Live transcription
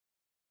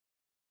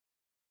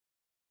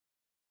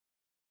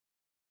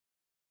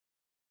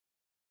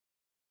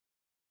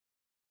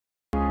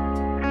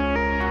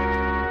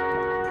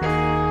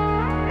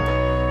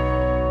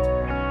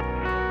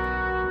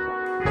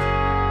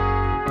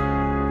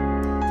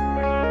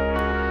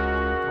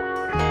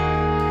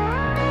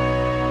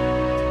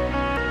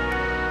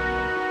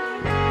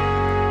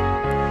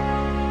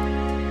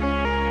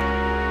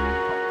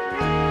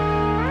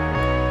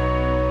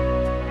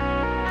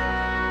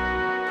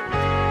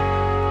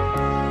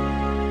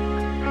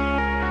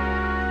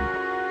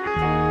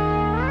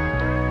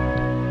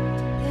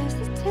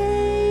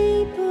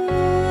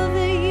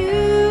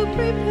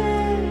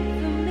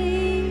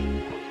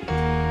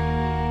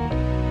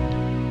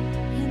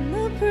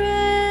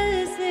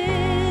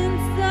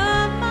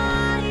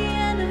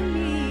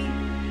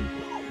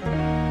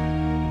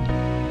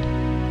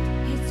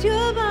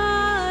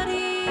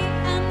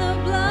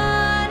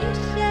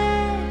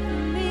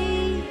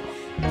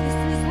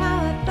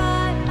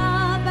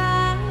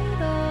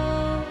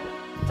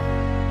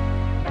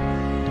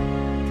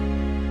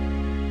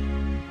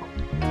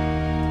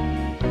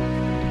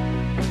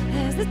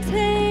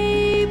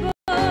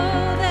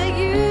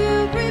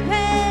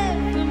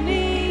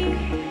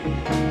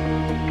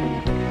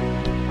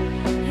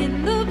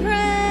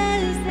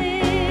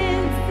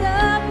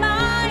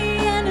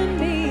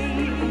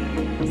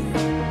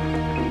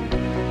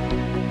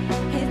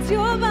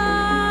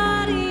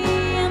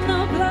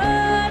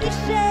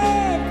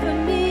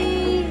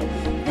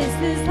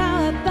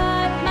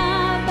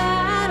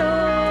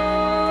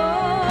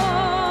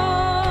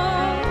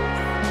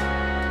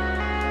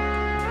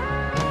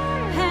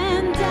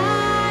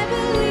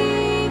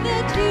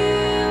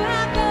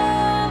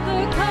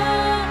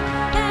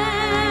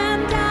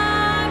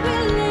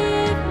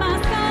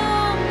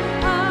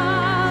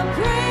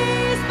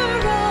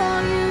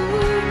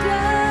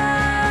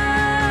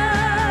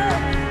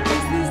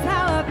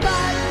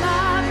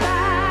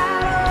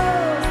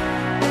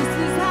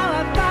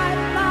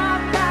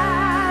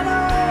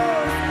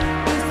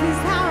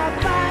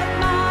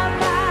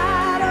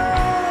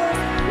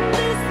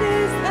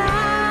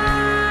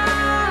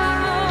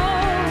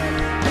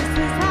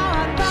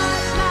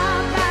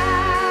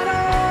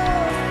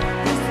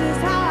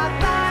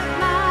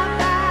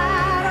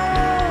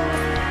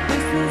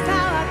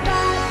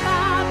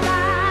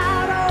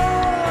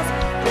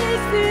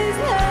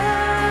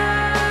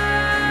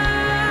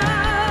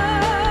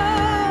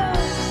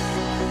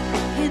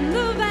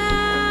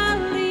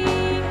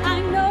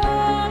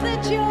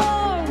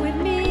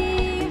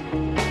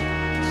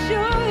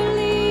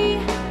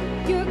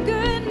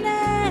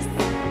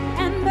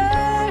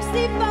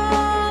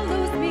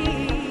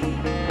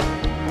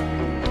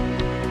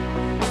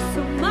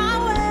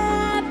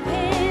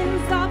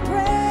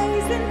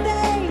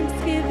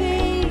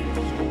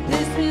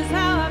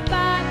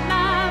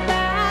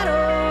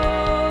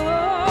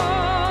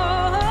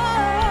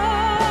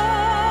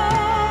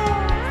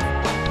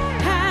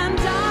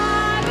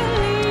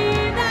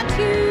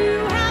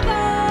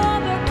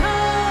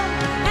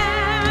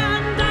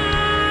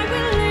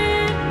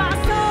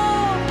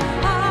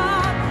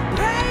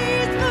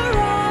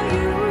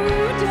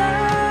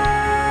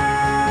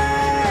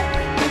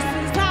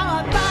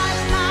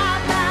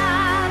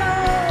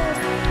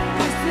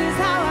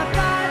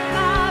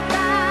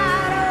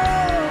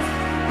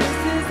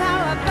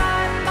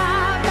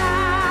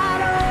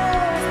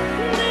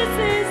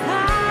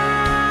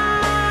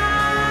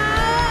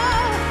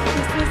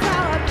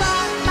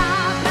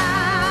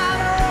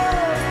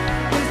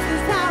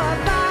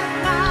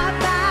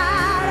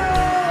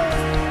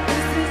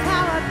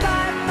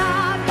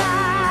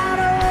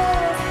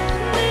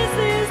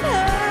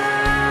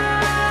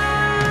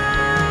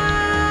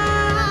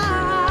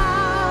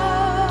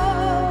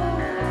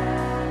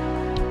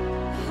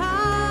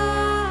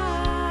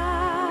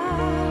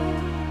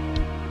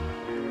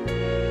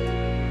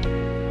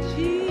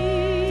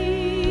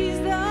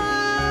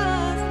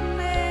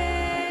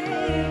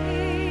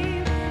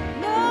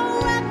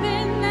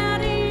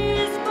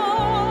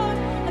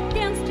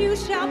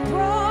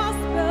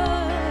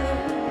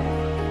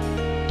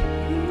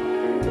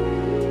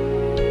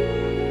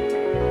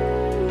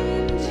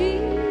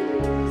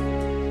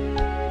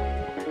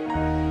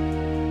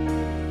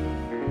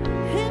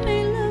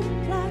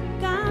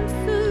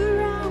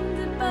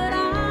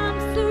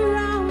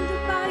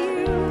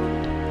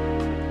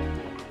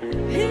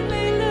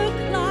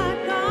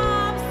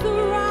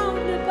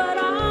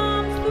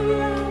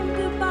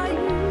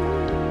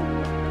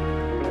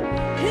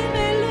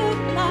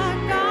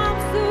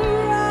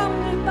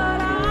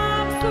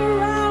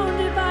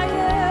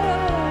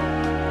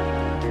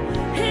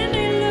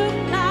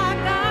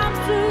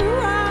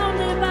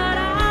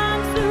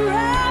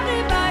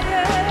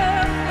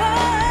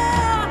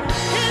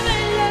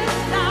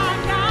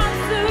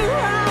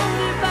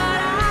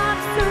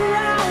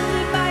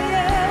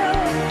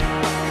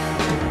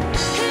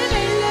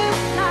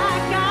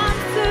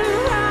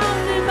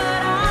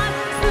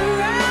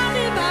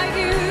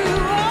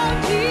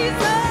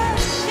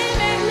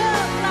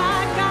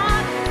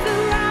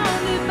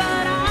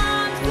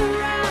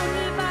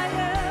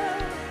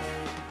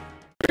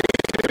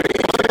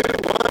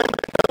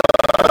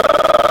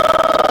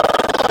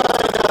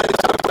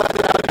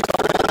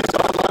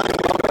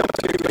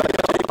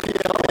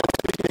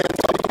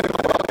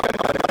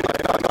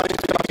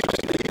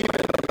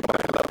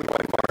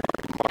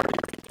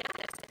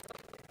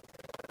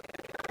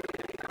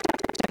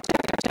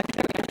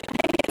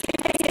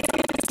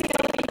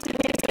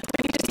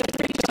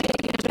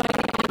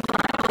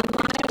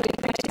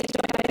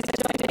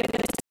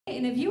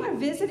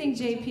visiting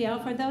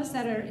JPL, for those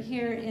that are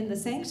here in the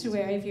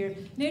sanctuary, if you're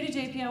new to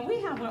JPL,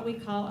 we have what we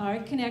call our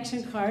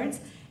connection cards.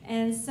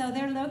 And so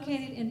they're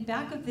located in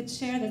back of the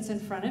chair that's in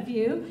front of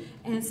you.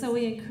 And so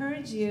we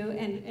encourage you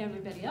and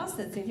everybody else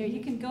that's in here,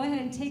 you can go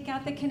ahead and take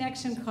out the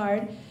connection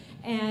card.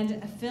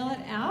 and fill it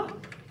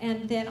out.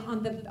 And then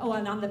on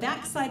the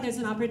back side, there's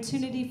an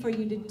opportunity for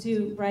you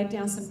to write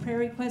down some prayer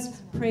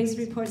requests, praise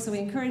reports. So we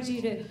encourage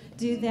you to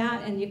do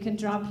that, and you can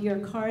drop your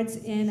cards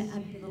in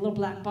the little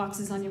black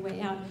boxes on your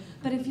way out.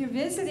 But if you're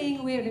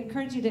visiting, we would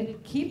encourage you to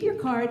keep your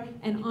card,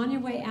 and on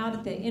your way out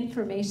at the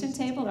information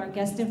table, our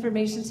guest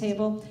information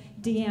table,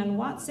 Deanne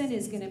Watson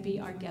is going to be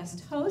our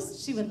guest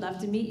host. She would love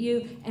to meet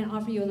you and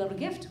offer you a little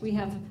gift. We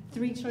have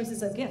 3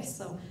 choices of gifts,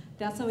 so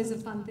that's always a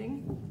fun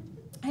thing.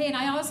 Hey, and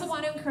I also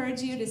want to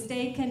encourage you to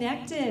stay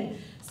connected.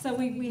 So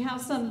we have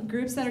some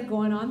groups that are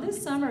going on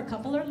this summer. A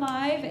couple are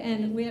live,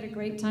 and we had a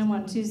great time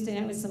on Tuesday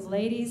night with some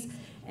ladies.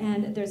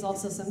 And there's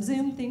also some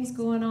Zoom things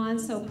going on.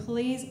 So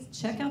please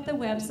check out the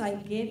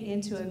website. Get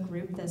into a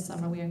group this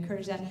summer. We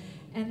encourage that.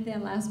 And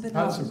then last but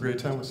not least, I had some great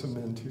time with some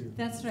men too.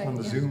 That's right. On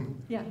the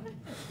Zoom. Yeah,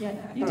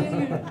 you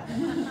do.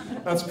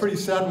 That's pretty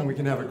sad when we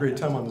can have a great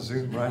time on the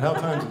Zoom, right? How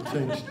times have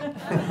changed.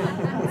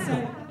 That's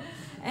right.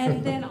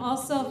 And then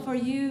also for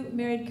you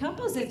married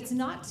couples, it's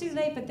not too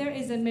late, but there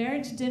is a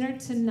marriage dinner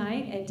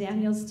tonight at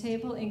Daniel's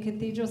Table in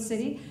Cathedral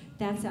City.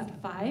 That's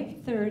at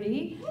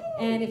 5:30.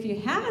 And if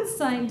you haven't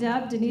signed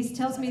up, Denise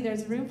tells me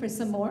there's room for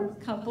some more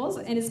couples,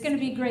 and it's going to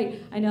be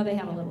great. I know they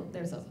have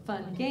there's a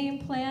fun game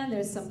plan,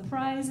 there's some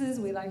prizes,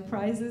 we like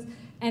prizes,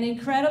 and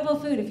incredible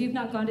food. If you've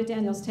not gone to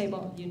Daniel's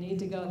Table, you need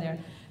to go there.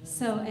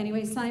 So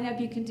anyway, sign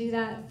up. You can do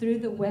that through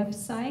the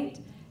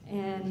website,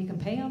 and you can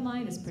pay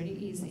online. It's pretty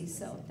easy.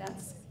 So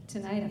that's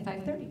tonight at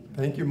 5:30.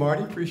 Thank you,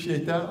 Marty.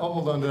 Appreciate that. I'll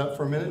hold on to that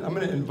for a minute. I'm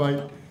going to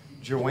invite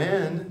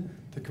Joanne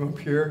to come up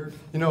here.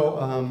 You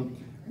know,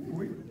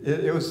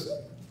 it was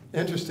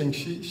interesting.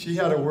 She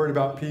had a word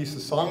about peace. The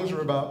songs were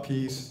about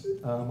peace.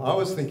 I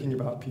was thinking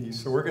about peace.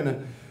 So we're going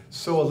to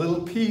sow a little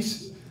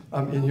peace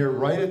in here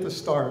right at the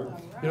start.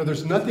 You know,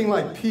 there's nothing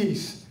like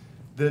peace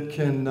that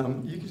can,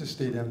 you can just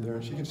stay down there,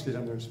 and she can stay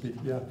down there and speak.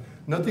 Yeah.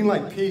 Nothing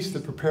like peace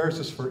that prepares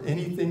us for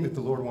anything that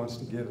the Lord wants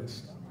to give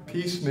us.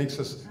 Peace makes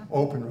us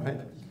open, right?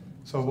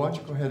 So why don't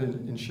you go ahead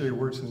and share your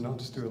words, and I'll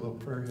just do a little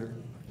prayer here.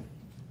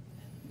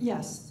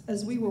 Yes,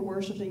 as we were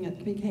worshiping,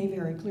 it became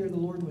very clear the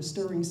Lord was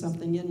stirring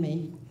something in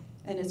me,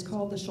 and it's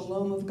called the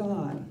Shalom of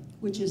God,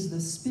 which is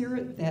the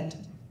spirit that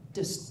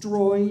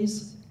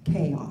destroys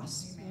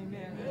chaos.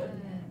 Amen.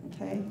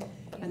 Okay?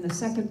 And the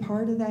second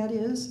part of that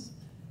is,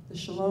 the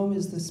Shalom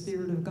is the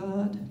Spirit of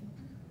God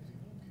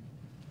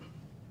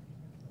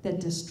that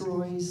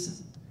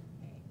destroys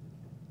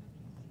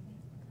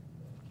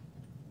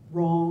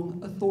wrong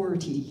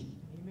authority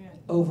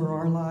over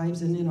our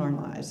lives and in our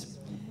lives.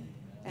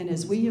 And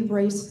as we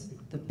embrace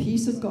the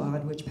peace of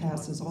God, which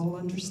passes all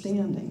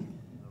understanding,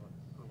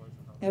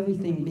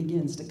 everything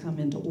begins to come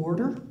into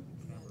order.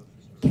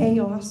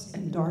 Chaos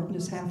and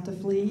darkness have to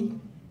flee.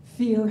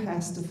 Fear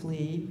has to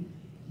flee.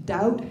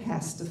 Doubt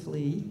has to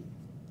flee.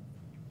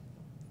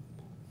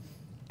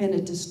 And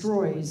it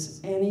destroys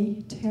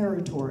any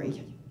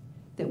territory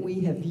that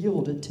we have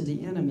yielded to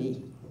the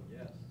enemy.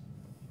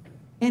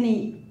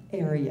 Any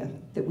area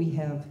that we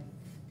have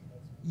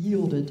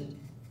yielded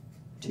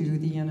to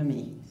the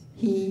enemy.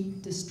 He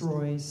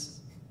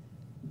destroys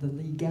the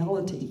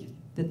legality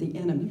that the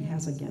enemy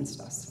has against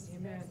us.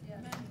 Amen.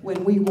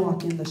 When we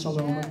walk in the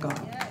shalom of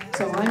God.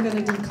 So I'm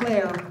going to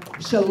declare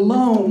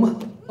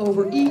shalom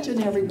over each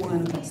and every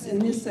one of us in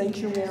this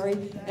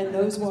sanctuary and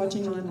those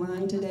watching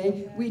online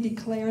today. We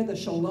declare the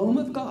shalom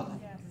of God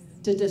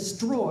to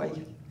destroy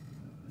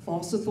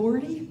false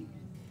authority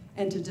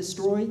and to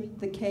destroy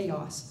the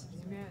chaos.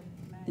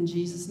 In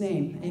Jesus'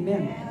 name,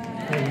 amen.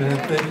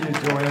 Amen. Thank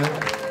you,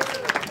 Joanne.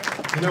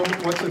 You know,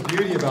 what's the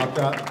beauty about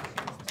that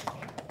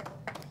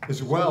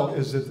as well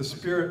is that the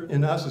spirit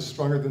in us is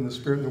stronger than the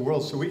spirit in the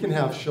world. So we can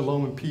have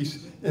shalom and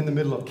peace in the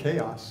middle of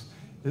chaos.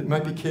 It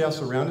might be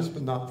chaos around us,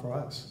 but not for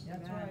us.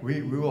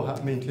 We will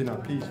maintain our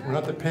peace. We're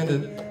not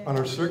dependent on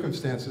our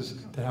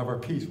circumstances to have our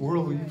peace.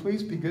 World, will you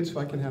please be good so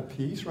I can have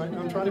peace right now?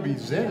 I'm trying to be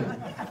zen.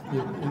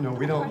 You know,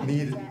 we don't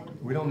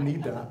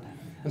need that.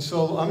 And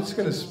so I'm just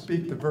going to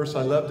speak the verse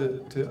I love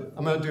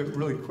I'm going to do it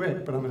really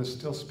quick, but I'm going to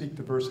still speak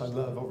the verse I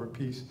love over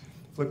peace.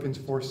 Philippians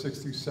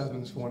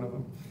 4:6-7 is one of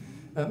them.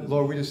 And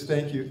Lord, we just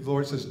thank you. The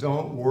Lord says,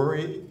 don't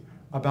worry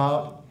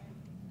about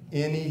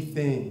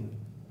anything.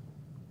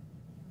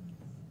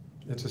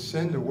 It's a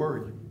sin to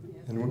worry.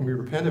 And when we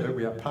repent of it,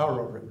 we have power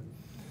over it.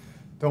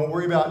 Don't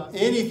worry about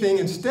anything.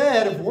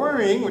 Instead of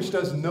worrying, which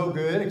does no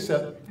good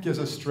except gives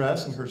us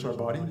stress and hurts our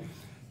body,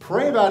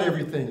 pray about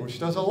everything, which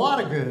does a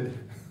lot of good.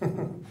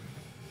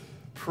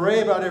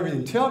 Pray about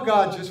everything. Tell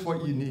God just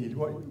what you need,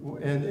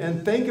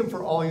 and thank Him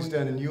for all He's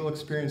done, and you'll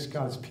experience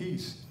God's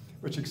peace,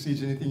 which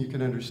exceeds anything you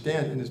can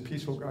understand, and His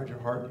peace will guard your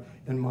heart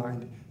and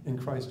mind in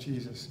Christ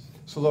Jesus.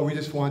 So, Lord, we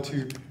just want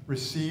to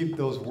receive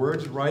those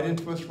words right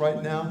into us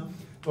right now.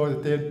 Lord,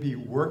 that they'd be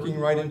working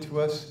right into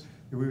us,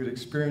 that we would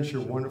experience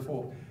your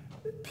wonderful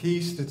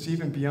peace that's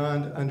even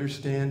beyond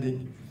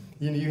understanding.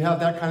 You know, you have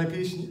that kind of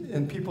peace,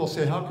 and people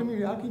say, how can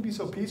you be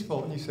so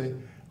peaceful? And you say,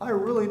 I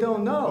really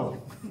don't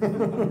know.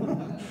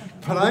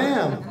 But I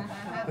am.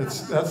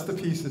 That's the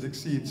peace that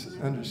exceeds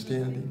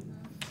understanding.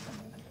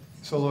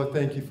 So, Lord,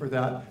 thank you for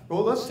that.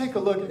 Well, let's take a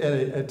look at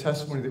a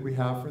testimony that we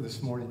have for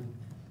this morning.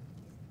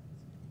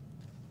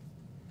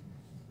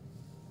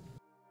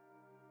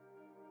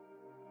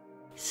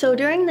 So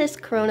during this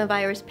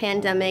coronavirus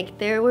pandemic,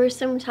 there were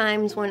some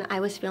times when I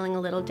was feeling a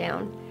little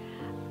down.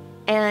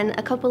 And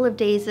a couple of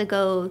days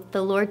ago,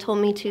 the Lord told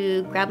me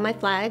to grab my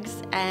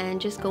flags and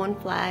just go and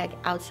flag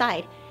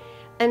outside.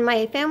 And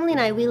my family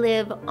and I, we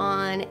live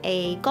on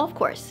a golf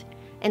course.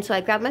 And so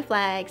I grabbed my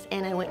flags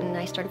and I went and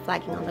I started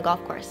flagging on the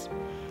golf course.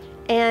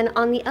 And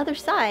on the other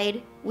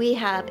side, we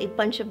have a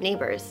bunch of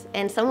neighbors,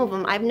 and some of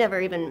them I've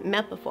never even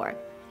met before.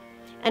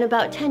 And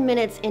about 10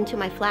 minutes into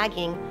my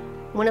flagging,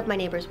 one of my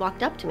neighbors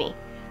walked up to me.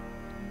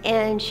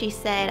 And she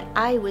said,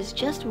 I was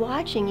just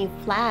watching you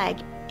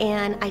flag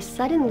and I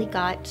suddenly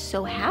got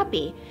so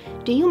happy.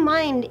 Do you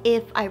mind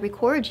if I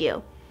record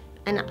you?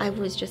 And I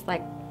was just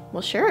like,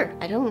 well, sure,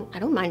 I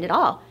don't mind at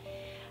all.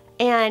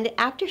 And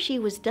after she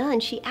was done,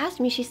 she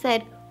asked me, she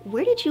said,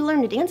 where did you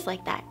learn to dance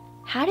like that?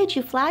 How did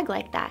you flag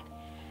like that?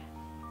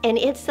 And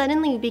it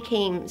suddenly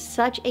became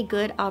such a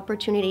good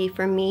opportunity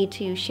for me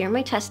to share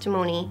my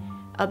testimony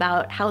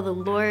about how the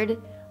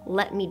Lord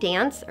let me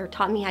dance or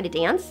taught me how to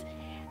dance,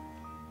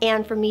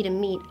 and for me to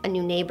meet a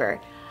new neighbor.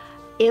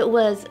 It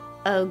was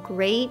a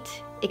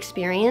great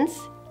experience,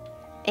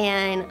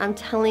 and I'm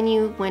telling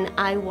you, when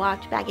I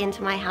walked back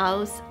into my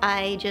house,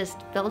 I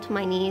just fell to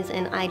my knees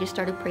and I just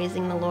started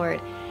praising the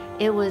Lord.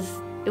 It was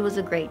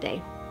a great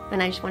day,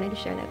 and I just wanted to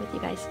share that with you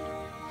guys.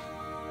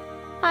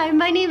 Hi,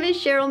 my name is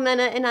Cheryl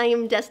Mena, and I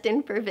am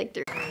destined for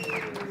victory.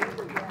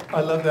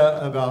 I love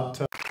that about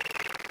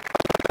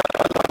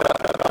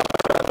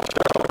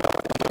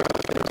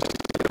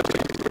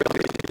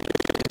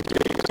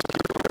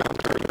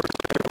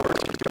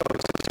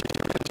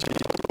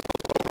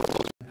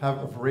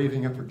of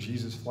raving up her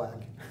Jesus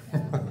flag,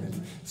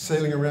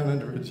 sailing around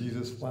under a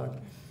Jesus flag.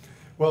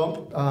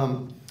 Well,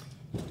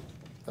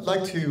 I'd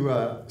like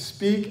to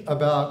speak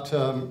about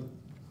a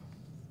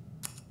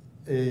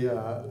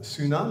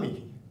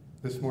tsunami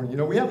this morning. You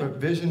know, we have a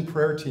vision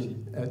prayer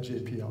team at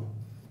JPL,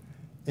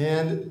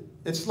 and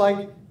it's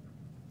like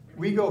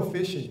we go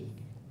fishing,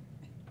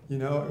 you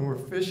know, and we're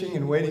fishing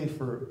and waiting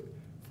for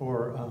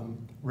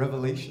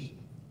revelation,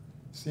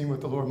 seeing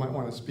what the Lord might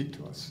want to speak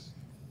to us.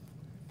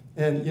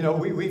 And, you know,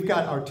 we've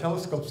got our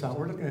telescopes out.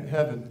 We're looking at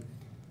heaven,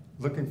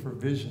 looking for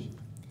vision.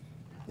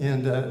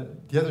 And the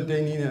other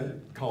day, Nina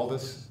called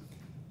us,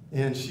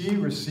 and she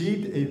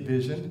received a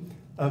vision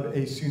of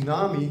a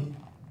tsunami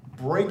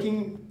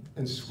breaking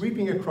and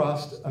sweeping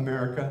across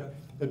America.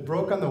 It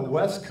broke on the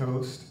West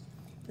Coast,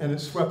 and it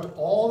swept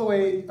all the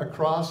way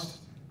across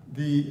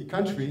the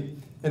country,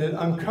 and it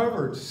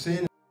uncovered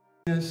sin,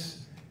 and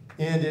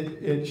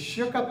it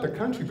shook up the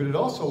country, but it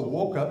also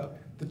woke up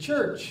the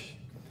church.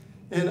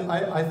 And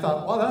I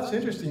thought, wow, that's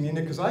interesting,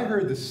 Nina, because I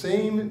heard the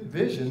same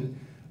vision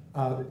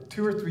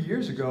 2 or 3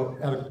 years ago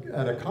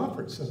at a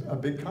conference, a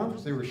big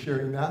conference. They were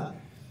sharing that.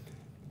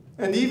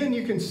 And even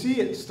you can see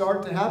it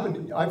start to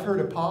happen. I've heard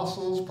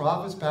apostles,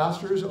 prophets,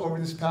 pastors over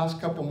this past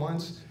couple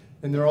months,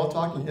 and they're all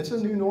talking. It's a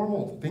new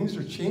normal. Things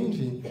are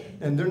changing,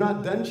 and they're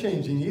not done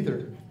changing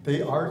either.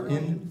 They are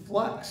in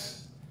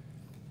flux.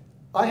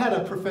 I had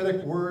a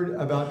prophetic word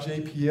about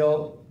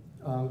JPL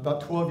about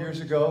 12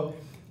 years ago.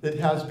 It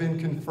has been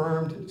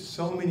confirmed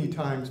so many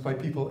times by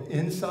people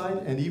inside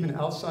and even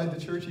outside the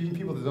church, even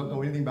people that don't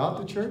know anything about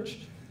the church.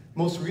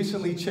 Most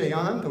recently,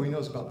 Cheon, though he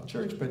knows about the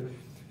church, but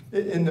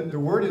the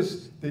word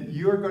is that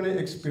you are going to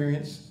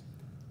experience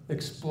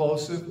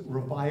explosive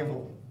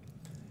revival.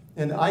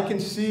 And I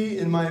can see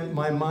in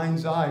my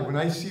mind's eye, when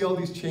I see all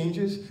these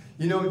changes,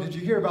 you know, did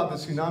you hear about the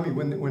tsunami?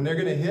 When they're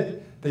going to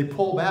hit, they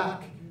pull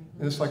back.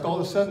 And it's like all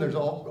of a sudden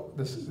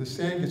the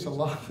sand gets a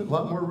lot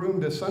more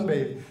room to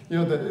sunbathe. You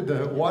know,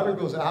 the water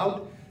goes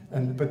out,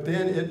 but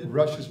then it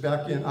rushes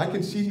back in. I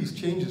can see these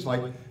changes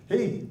like,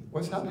 hey,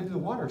 what's happening to the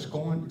water? It's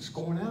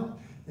going out,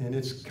 and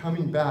it's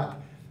coming back.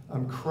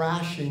 I'm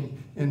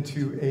crashing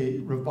into a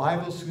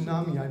revival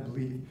tsunami, I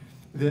believe,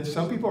 that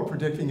some people are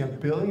predicting 1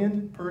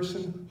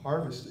 billion-person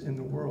harvest in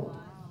the world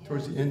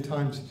towards the end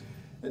times.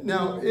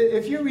 Now,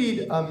 if you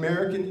read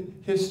American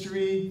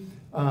history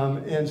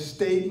and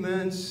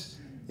statements,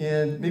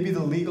 and maybe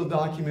the legal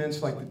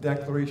documents like the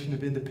Declaration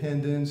of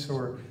Independence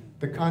or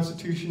the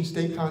Constitution,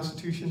 state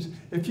constitutions,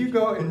 if you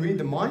go and read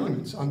the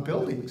monuments on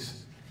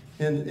buildings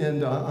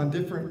and on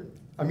different,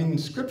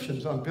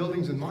 inscriptions on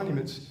buildings and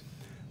monuments,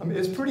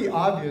 it's pretty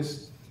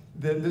obvious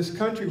that this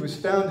country was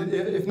founded,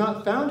 if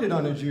not founded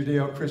on a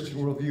Judeo-Christian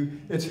worldview,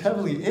 it's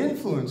heavily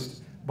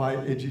influenced by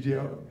a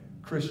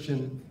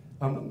Judeo-Christian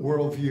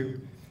worldview.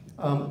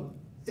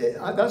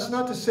 That's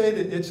not to say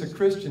that it's a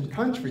Christian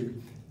country,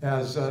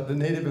 as the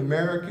Native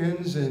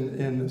Americans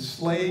and the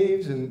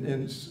slaves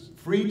and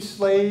freed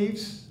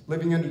slaves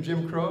living under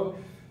Jim Crow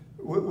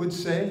would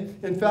say.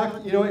 In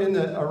fact, you know,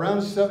 around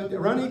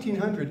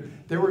 1800,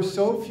 there were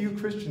so few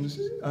Christians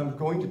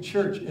going to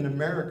church in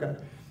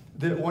America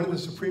that one of the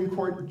Supreme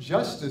Court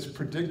justices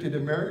predicted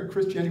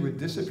Christianity would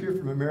disappear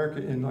from America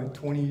in like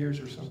 20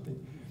 years or something.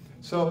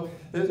 So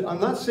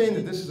I'm not saying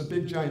that this is a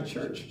big giant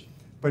church,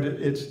 but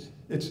it's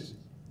It's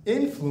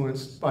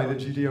influenced by the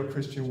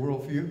Judeo-Christian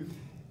worldview.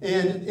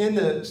 And in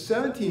the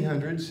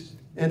 1700s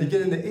and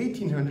again in the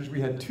 1800s, we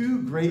had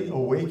two great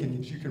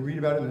awakenings. You can read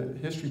about it in a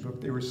history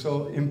book. They were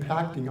so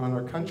impacting on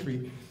our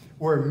country,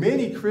 where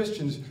many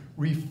Christians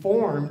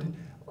reformed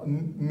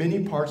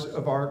many parts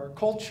of our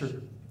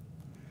culture.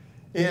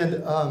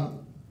 And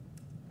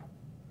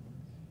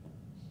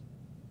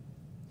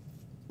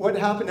what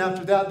happened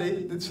after that,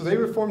 they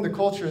reformed the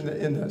culture in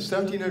the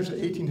 1700s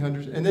and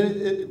 1800s, and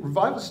then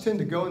revivals tend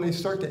to go and they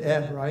start to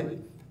ebb, right?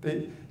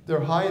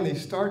 They're high and they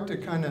start to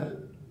kind of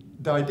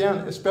die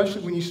down,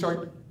 especially when you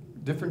start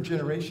different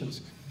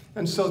generations.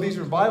 And so these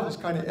revivals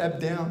kind of ebb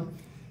down.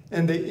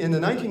 And in the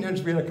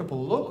 1900s, we had a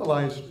couple of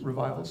localized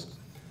revivals.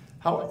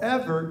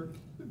 However,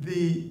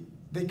 they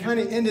kind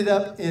of ended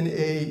up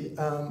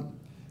in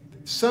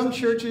some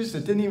churches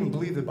that didn't even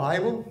believe the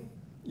Bible.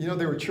 You know,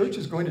 there were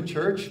churches going to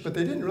church, but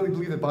they didn't really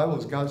believe the Bible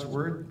was God's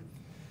word.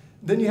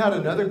 Then you had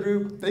another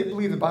group, they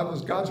believed the Bible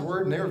was God's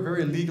word, and they were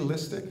very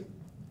legalistic.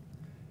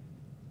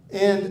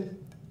 And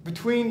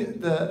between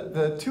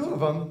the two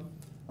of them,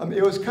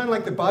 it was kind of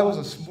like the Bible was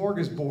a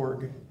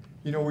smorgasbord,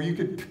 you know, where you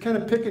could kind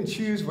of pick and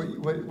choose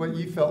what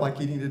you felt like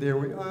eating today.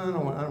 Or, I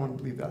don't want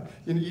to believe that.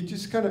 You know, you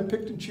just kind of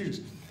picked and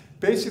choose.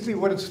 Basically,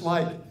 what it's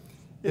like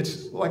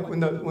when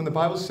the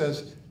Bible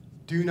says,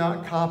 "Do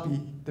not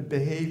copy the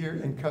behavior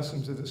and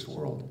customs of this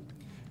world."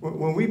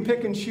 When we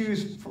pick and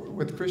choose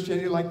with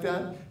Christianity like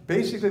that,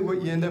 basically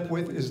what you end up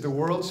with is the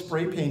world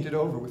spray painted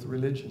over with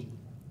religion.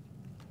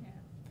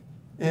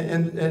 Yeah.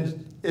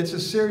 And it's a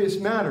serious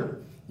matter.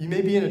 You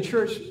may be in a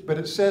church, but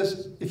it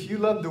says, if you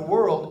love the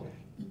world,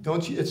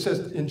 it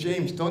says in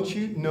James, don't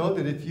you know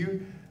that if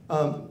you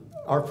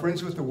are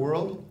friends with the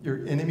world,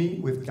 you're enemy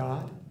with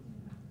God?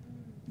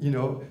 You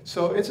know,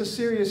 so it's a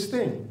serious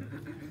thing.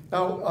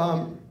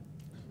 Now,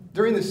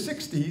 during the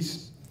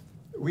 60s,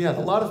 we had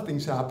a lot of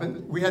things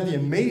happen. We had the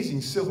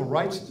amazing civil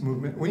rights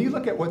movement. When you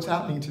look at what's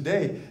happening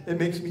today, it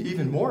makes me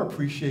even more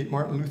appreciate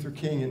Martin Luther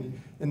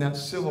King and that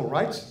civil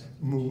rights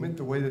movement,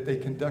 the way that they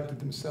conducted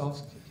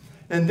themselves.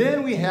 And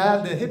then we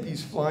had the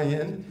hippies fly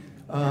in,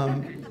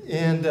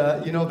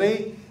 you know,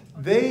 they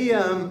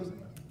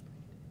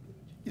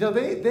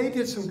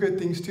did some good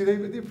things too.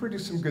 They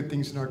produced some good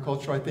things in our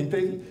culture. I think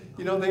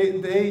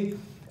they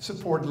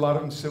supported a lot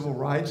of them, civil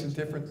rights and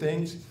different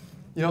things,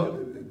 you know.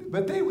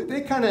 But they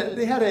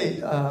had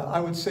I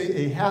would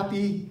say a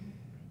happy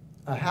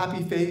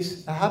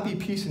face, a happy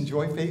peace and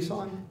joy face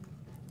on.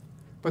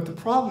 But the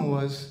problem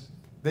was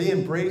they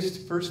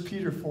embraced 1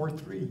 Peter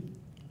 4:3.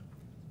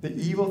 The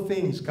evil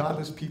things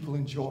godless people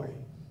enjoy,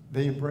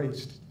 they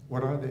embraced.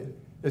 What are they?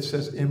 It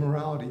says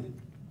immorality,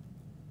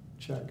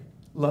 check.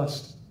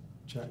 Lust,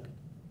 check.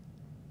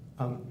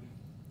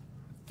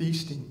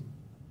 Feasting,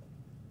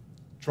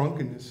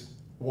 drunkenness,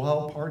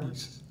 wild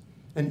parties,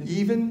 and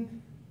even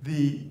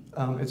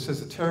it says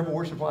the terrible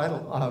worship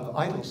of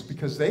idols,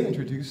 because they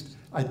introduced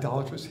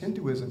idolatrous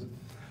Hinduism.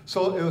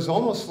 So it was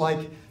almost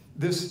like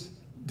this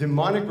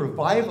demonic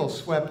revival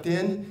swept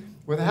in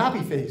with a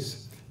happy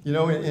face. You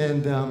know,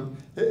 and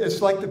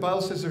it's like the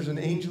Bible says there's an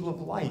angel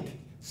of light.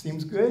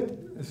 Seems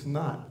good? It's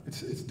not.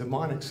 It's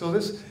demonic. So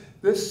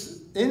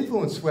this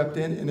influence swept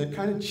in, and it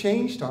kind of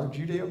changed our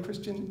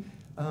Judeo-Christian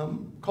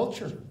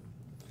culture.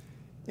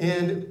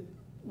 And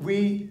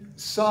we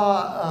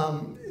saw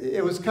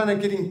it was kind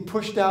of getting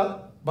pushed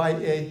out by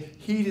a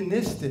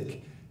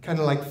hedonistic, kind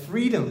of like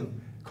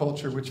freedom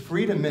culture, which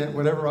freedom meant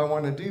whatever I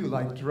want to do,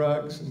 like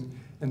drugs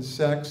and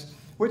sex,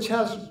 which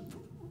has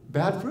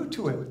bad fruit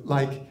to it,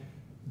 like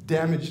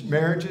damaged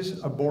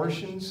marriages,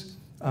 abortions,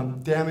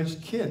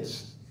 damaged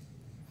kids.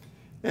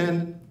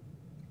 And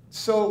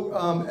so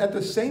at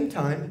the same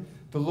time,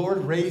 the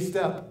Lord raised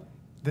up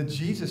the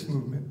Jesus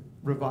movement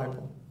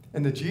revival.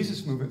 And the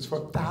Jesus movement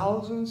swept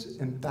thousands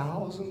and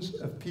thousands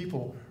of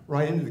people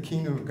right into the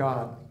kingdom of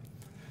God.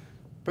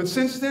 But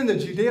since then, the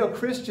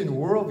Judeo-Christian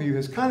worldview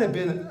has kind of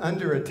been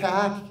under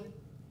attack,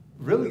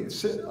 really,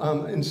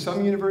 in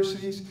some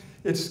universities.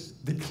 It's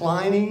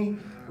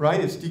declining, right?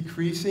 It's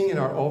decreasing in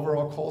our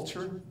overall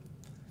culture.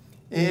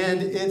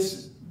 And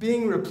it's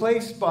being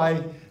replaced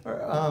by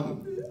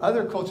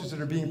other cultures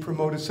that are being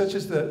promoted, such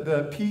as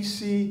the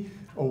PC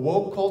or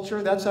woke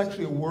culture. That's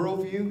actually a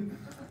worldview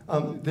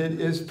that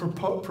is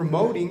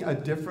promoting a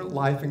different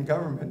life in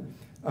government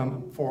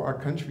for our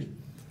country.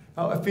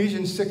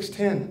 Ephesians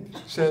 6:10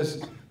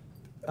 says,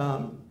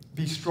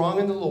 be strong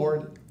in the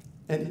Lord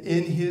and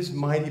in his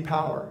mighty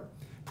power.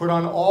 Put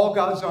on all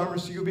God's armor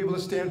so you'll be able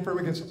to stand firm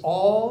against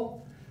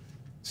all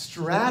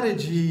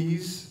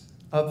strategies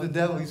of the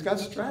devil. He's got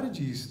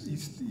strategies.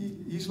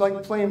 He's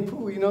like playing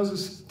pool. He knows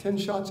us 10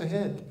 shots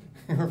ahead.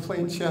 We're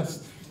playing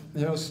chess.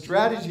 You know,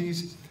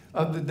 strategies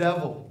of the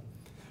devil.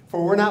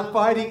 For we're not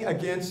fighting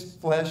against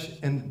flesh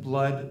and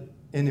blood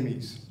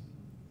enemies.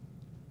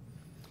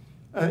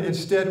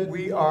 Instead,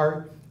 we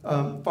are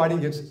fighting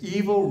against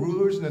evil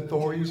rulers and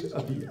authorities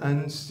of the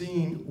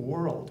unseen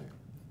world.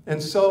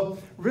 And so,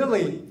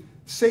 really,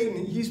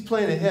 Satan, he's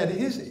playing ahead.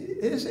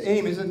 His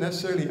aim isn't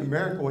necessarily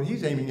America. What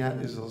he's aiming at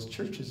is those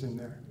churches in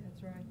there.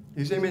 That's right.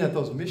 He's aiming at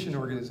those mission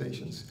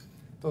organizations.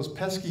 those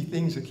pesky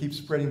things that keep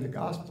spreading the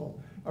gospel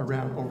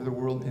around over the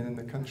world and in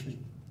the country.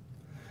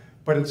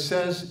 But it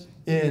says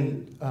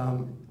in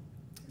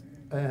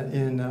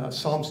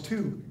Psalms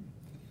 2,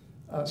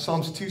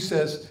 Psalms 2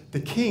 says, the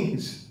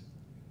kings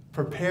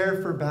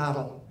prepare for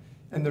battle,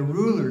 and the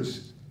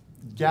rulers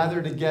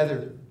gather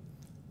together,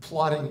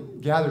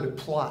 gather to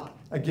plot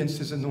against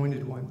his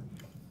anointed one.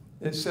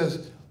 It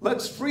says,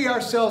 let's free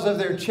ourselves of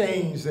their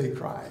chains, they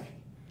cry.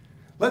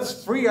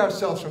 Let's free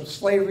ourselves from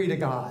slavery to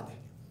God.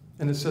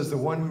 And it says, the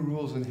one who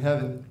rules in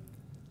heaven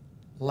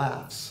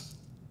laughs,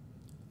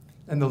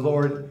 and the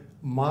Lord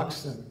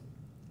mocks them.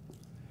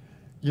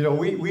 You know,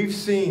 we've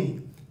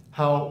seen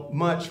how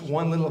much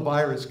one little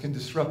virus can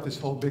disrupt this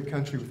whole big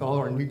country with all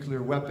our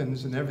nuclear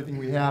weapons and everything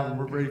we have, and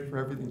we're ready for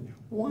everything.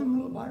 One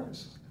little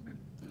virus.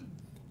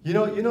 You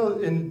know,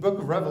 in the book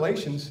of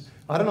Revelations,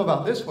 I don't know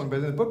about this one, but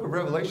in the book of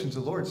Revelations,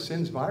 the Lord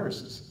sends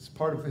viruses. It's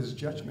part of his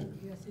judgment.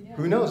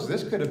 Who knows?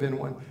 This could have been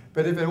one.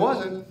 But if it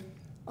wasn't,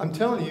 I'm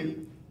telling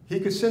you, he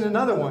could send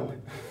another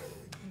one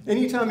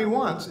anytime he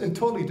wants and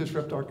totally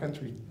disrupt our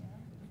country.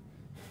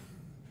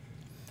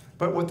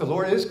 But what the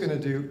Lord is going to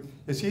do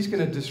is he's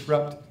going to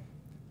disrupt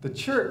the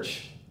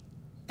church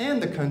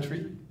and the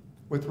country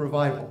with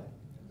revival.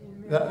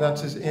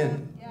 That's his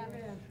end.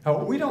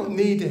 Now, we don't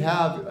need to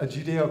have a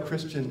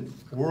Judeo-Christian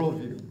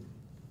worldview.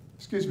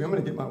 Excuse me, I'm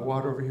going to get my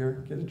water over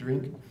here, get a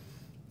drink.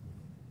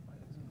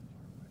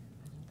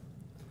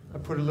 I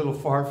put it a little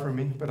far from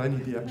me, but I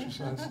need the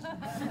exercise.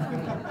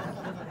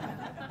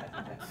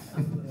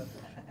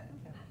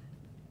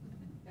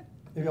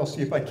 Maybe I'll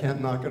see if I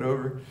can't knock it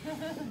over.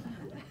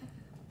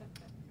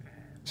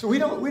 So we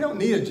don't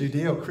need a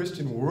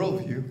Judeo-Christian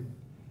worldview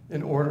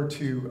in order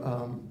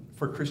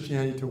for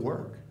Christianity to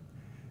work.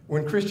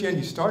 When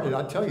Christianity started,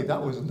 I tell you,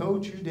 that was no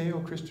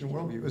Judeo-Christian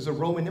worldview. It was a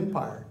Roman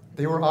Empire.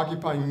 They were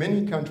occupying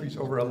many countries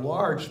over a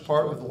large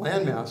part of the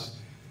landmass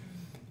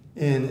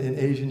in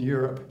Asia and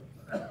Europe.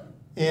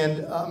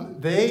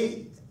 And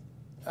they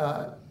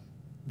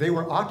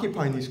were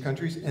occupying these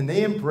countries, and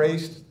they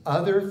embraced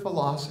other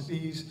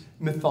philosophies,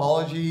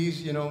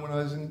 mythologies. You know, when I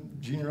was in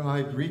junior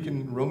high, Greek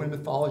and Roman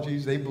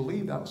mythologies, they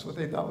believed that was what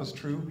they thought was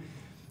true,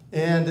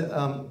 and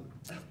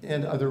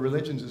other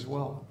religions as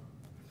well.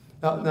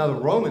 Now the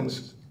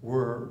Romans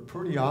were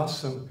pretty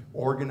awesome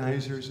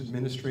organizers,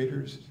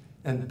 administrators,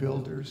 and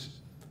builders.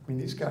 I mean,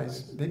 these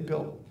guys, they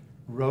built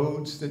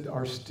roads that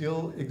are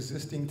still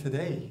existing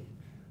today.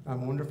 I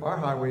wonder if our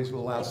highways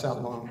will last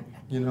that long,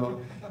 you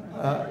know.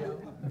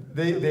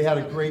 They had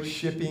a great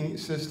shipping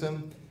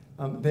system.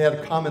 They had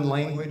a common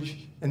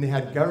language, and they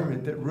had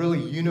government that really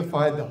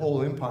unified the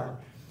whole empire.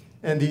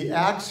 And the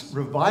Acts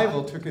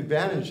revival took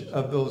advantage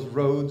of those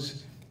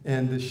roads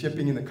and the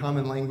shipping and the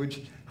common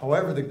language.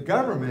 However, the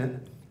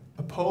government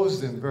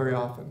opposed them very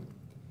often.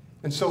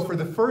 And so for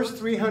the first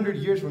 300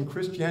 years when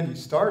Christianity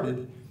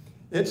started,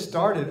 it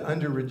started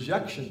under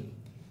rejection.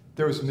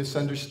 There was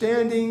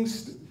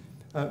misunderstandings.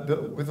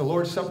 With the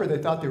Lord's Supper, they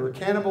thought they were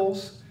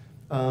cannibals.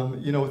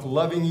 You know, with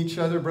loving each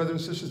other,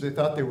 brothers and sisters, they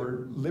thought they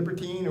were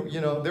libertine.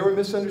 You know, there were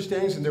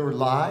misunderstandings and there were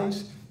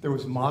lies. There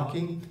was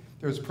mocking.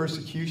 There was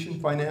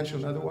persecution, financial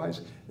and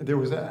otherwise. And there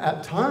was,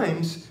 at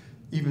times,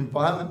 even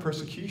violent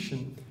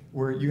persecution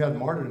where you had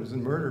martyrdoms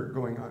and murder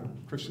going on,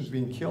 Christians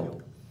being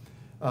killed.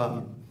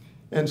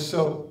 And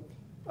so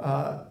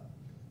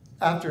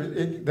after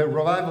the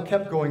revival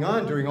kept going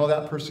on during all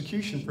that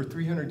persecution for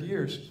 300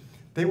 years,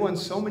 they won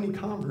so many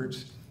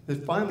converts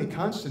that finally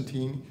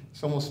Constantine,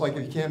 it's almost like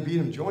if you can't beat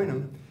him, join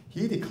him,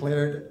 he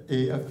declared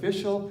an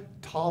official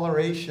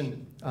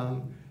toleration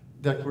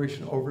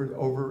declaration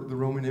over the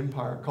Roman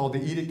Empire called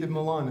the Edict of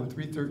Milan in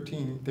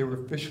 313. They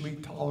were officially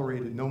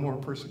tolerated, no more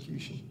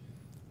persecution.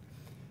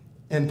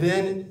 And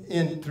then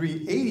in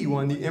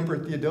 381, the Emperor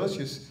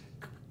Theodosius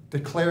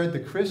declared the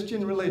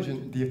Christian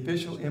religion the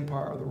official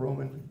empire of the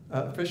Roman,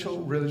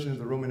 official religion of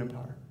the Roman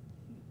Empire.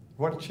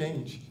 What a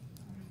change.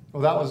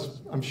 Well, that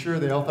was, I'm sure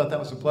they all thought that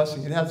was a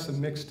blessing. It had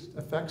some mixed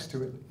effects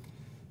to it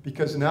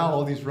because now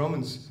all these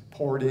Romans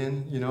poured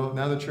in, you know,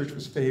 now the church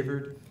was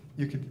favored.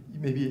 You could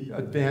maybe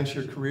advance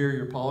your career,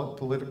 your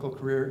political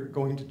career,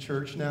 going to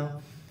church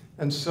now.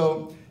 And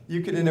so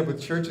you could end up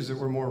with churches that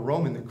were more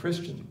Roman than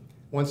Christian.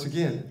 Once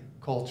again,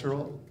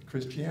 cultural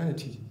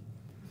Christianity.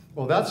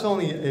 Well, that's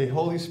only a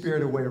Holy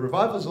Spirit away.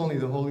 Revival is only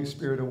the Holy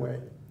Spirit away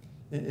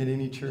in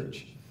any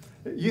church.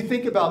 You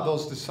think about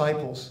those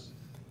disciples.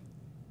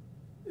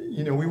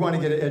 You know, we want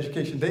to get an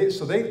education.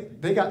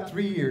 They got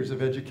 3 years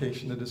of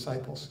education, the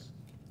disciples.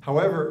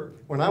 However,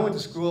 when I went to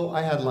school,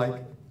 I had like,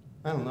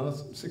 I don't know,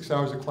 6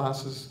 hours of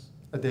classes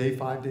a day,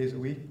 5 days a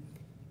week.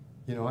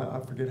 You know, I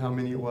forget how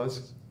many it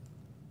was.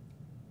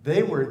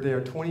 They were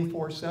there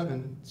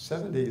 24/7,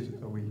 7 days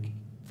a week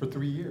for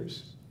 3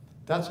 years.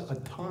 That's a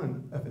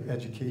ton of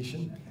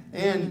education.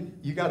 And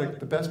you got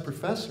the best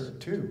professor,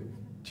 too,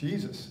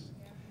 Jesus.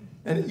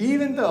 And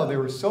even though they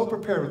were so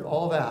prepared with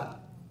all that,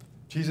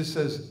 Jesus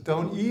says,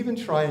 don't even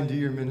try and do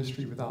your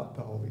ministry without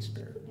the Holy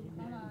Spirit.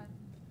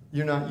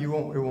 It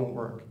won't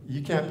work.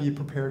 You can't be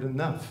prepared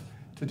enough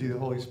to do the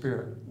Holy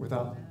Spirit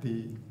without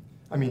your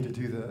ministry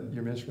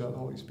without the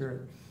Holy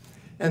Spirit.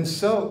 And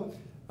so,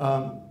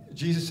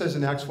 Jesus says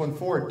in Acts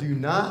 1:4, do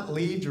not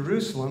leave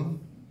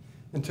Jerusalem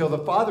until the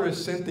Father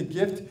has sent the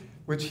gift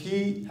which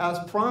he has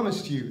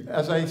promised you.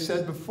 As I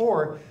said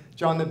before,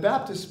 John the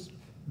Baptist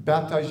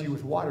baptized you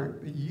with water,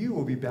 but you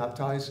will be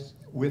baptized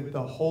with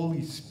the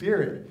Holy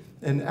Spirit.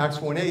 In Acts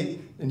 1:8,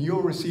 and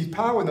you'll receive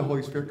power when the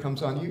Holy Spirit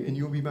comes on you, and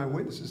you'll be my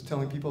witnesses,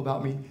 telling people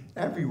about me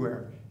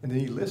everywhere. And then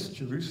he lists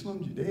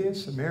Jerusalem, Judea,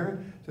 Samaria,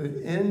 to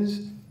the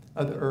ends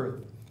of the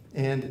earth.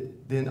 And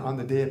then on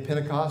the day of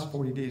Pentecost,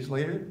 40 days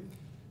later,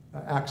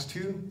 Acts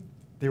 2,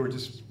 they were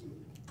just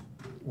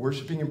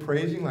worshiping and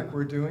praising like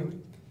we're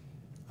doing,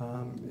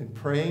 and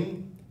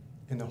praying,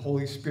 and the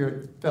Holy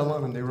Spirit fell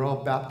on them. They were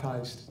all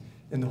baptized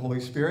in the Holy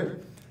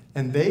Spirit,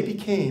 and they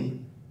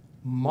became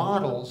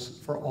models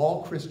for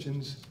all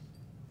Christians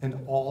and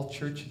all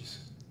churches.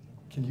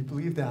 Can you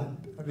believe that?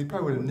 They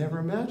probably would have never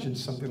imagined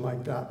something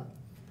like that.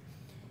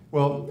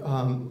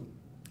 Well,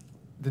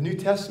 the New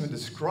Testament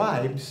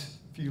describes,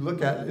 if you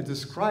look at it, it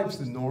describes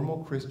the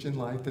normal Christian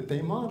life that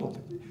they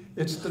modeled.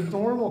 It's the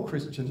normal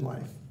Christian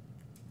life.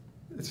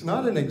 It's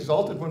not an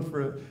exalted one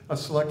for a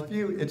select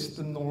few. It's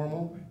the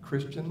normal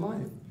Christian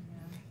life.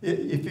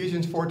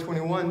 Ephesians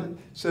 4:21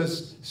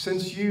 says,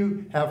 since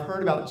you have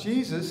heard about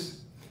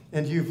Jesus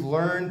and you've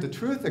learned the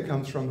truth that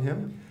comes from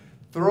him,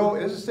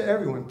 this is to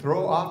everyone,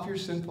 throw off your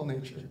sinful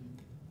nature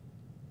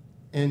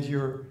and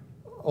your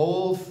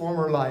old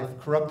former life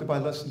corrupted by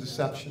lust and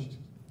deception.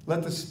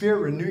 Let the Spirit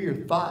renew your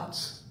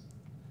thoughts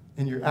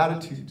and your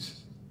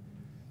attitudes,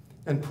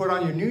 and put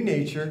on your new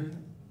nature,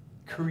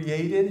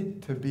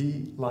 created to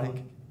be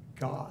like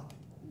God.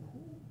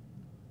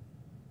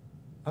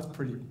 That's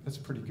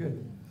pretty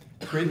good.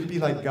 Created to be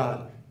like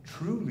God,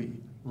 truly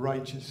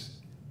righteous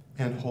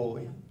and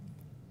holy.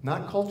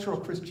 Not cultural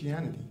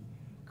Christianity.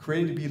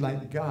 Created to be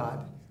like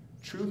God,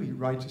 truly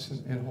righteous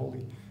and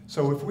holy.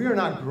 So if we are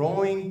not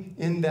growing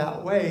in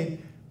that way,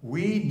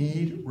 we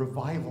need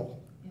revival.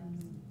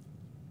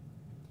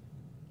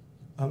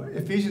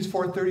 Ephesians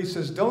 4:30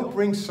 says, don't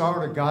bring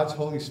sorrow to God's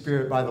Holy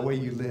Spirit by the way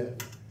you live.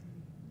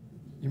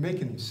 You're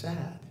making him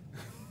sad.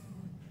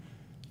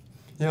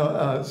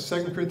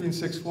 2 Corinthians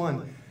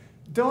 6:1.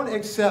 Don't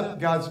accept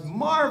God's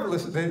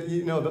marvelous,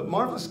 the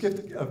marvelous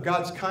gift of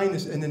God's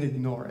kindness and then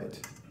ignore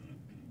it.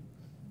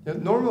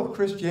 Normal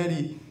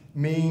Christianity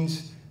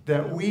means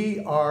that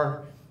we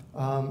are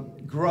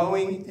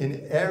growing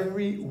in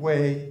every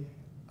way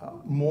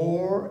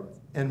more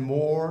and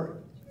more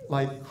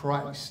like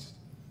Christ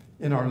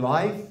in our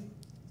life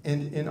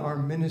and in our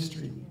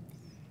ministry.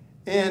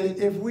 And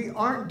if we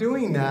aren't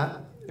doing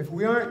that, if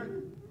we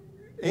aren't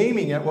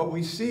aiming at what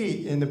we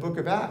see in the book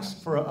of Acts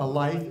for a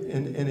life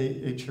in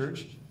a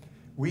church,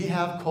 we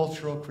have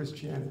cultural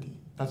Christianity.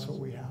 That's what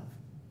we have.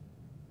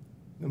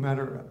 No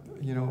matter,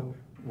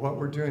 what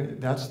we're doing,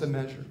 that's the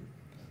measure.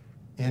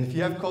 And if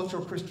you have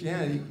cultural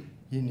Christianity,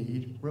 you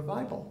need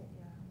revival,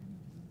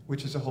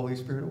 which is the Holy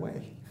Spirit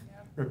away.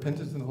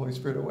 Repentance and the Holy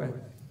Spirit away.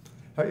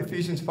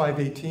 Ephesians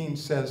 5:18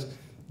 says,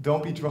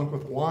 don't be drunk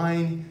with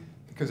wine,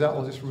 because that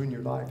will just ruin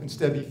your life.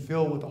 Instead, be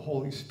filled with the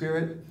Holy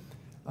Spirit.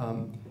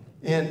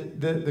 And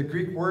the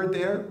Greek word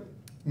there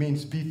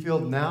means be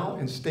filled now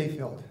and stay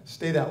filled.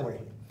 Stay that way.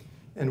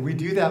 And we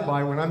do that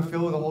by when I'm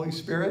filled with the Holy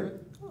Spirit,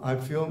 I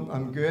feel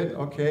I'm good.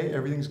 Okay,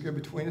 everything's good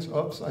between us.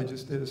 Oops, I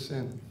just did a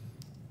sin.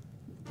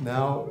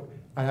 Now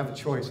I have a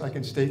choice. I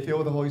can stay filled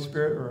with the Holy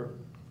Spirit or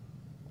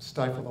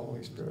stifle the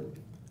Holy Spirit.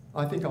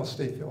 I think I'll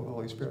stay filled with the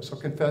Holy Spirit. So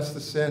confess the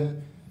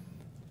sin.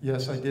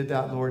 Yes, I did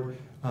that, Lord.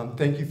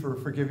 Thank you for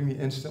forgiving me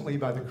instantly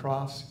by the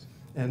cross.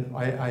 And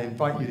I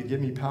invite you to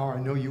give me power. I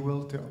know you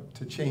will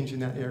to change in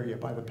that area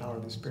by the power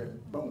of the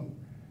Spirit. Boom.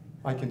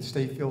 I can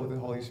stay filled with the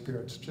Holy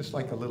Spirit. It's just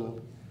like a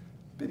little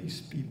bitty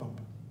speed bump.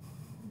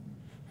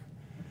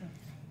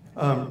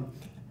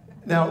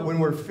 Now, when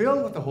we're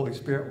filled with the Holy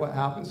Spirit, what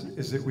happens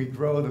is that we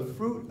grow the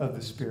fruit of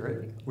the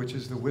Spirit, which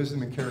is the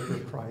wisdom and character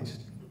of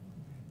Christ.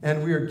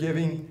 And we are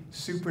giving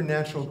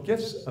supernatural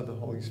gifts of the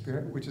Holy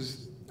Spirit, which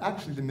is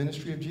actually the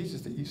ministry of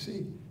Jesus that you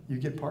see. You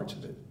get parts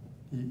of it.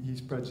 He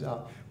spreads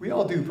out. We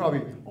all do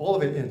probably all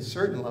of it in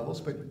certain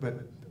levels, but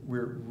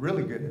we're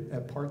really good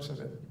at parts of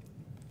it.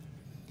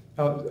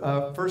 1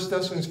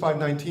 Thessalonians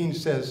 5:19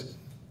 says,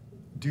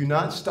 do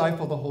not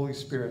stifle the Holy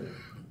Spirit.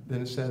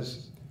 Then it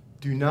says,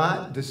 do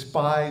not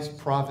despise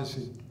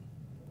prophecy.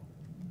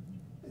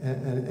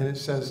 And it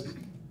says,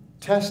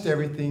 test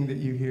everything that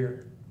you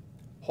hear.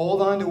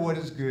 Hold on to what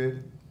is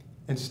good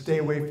and stay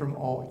away from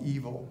all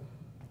evil.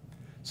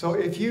 So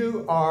if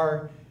you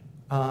are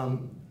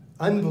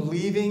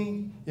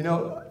unbelieving,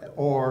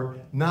 or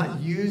not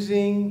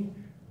using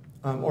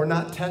or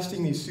not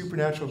testing these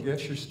supernatural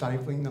gifts, you're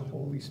stifling the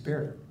Holy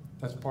Spirit.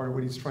 That's part of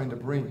what he's trying to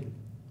bring.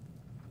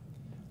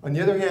 On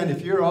the other hand,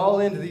 if you're all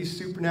into these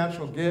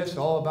supernatural gifts,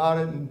 all about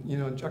it, and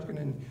jucking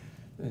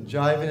and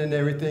jiving and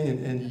everything,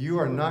 and you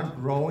are not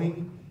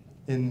growing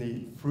in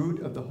the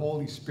fruit of the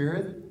Holy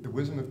Spirit, the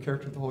wisdom of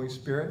character of the Holy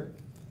Spirit,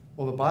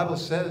 well, the Bible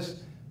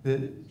says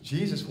that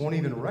Jesus won't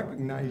even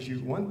recognize you,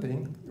 one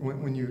thing,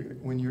 when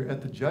you're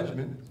at the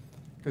judgment.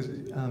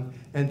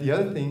 And the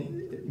other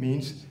thing, it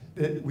means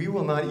that we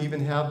will not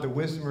even have the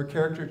wisdom or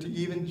character to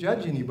even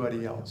judge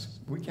anybody else.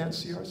 We can't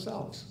see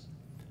ourselves.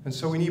 And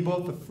so we need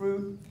both the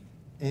fruit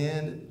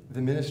and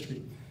the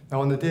ministry.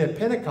 Now, on the day of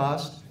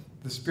Pentecost,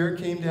 the Spirit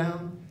came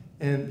down,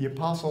 and the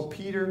Apostle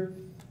Peter,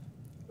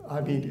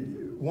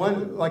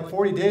 like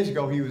 40 days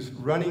ago, he was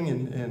running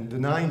and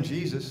denying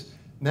Jesus.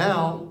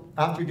 Now,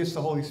 after he gets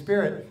the Holy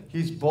Spirit,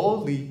 he's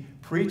boldly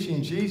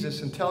preaching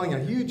Jesus and telling a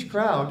huge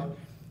crowd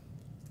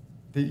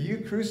that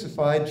you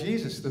crucified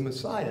Jesus, the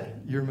Messiah,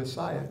 your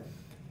Messiah.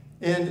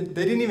 And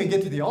they didn't even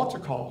get to the altar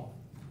call.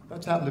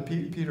 That's happened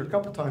to Peter a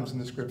couple times in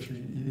the scripture. He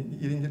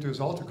didn't get to his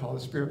altar call.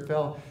 The Spirit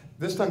fell.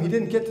 This time he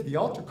didn't get to the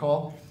altar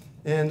call.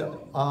 And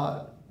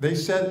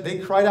they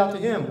cried out to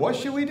him, "What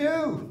should we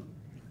do?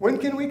 When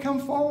can we come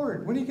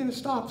forward? When are you going to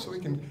stop so we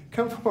can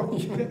come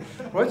forward?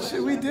 What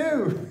should we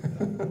do?"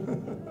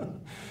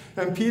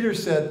 And Peter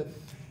said,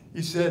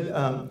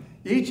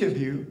 each of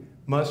you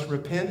must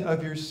repent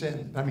of your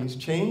sin. That means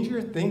change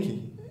your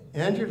thinking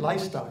and your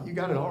lifestyle. You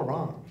got it all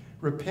wrong.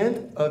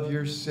 Repent of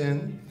your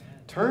sin,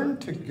 turn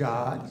to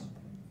God,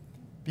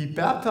 be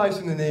baptized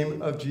in the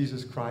name of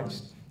Jesus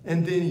Christ,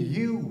 and then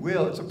you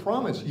will, it's a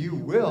promise, you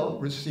will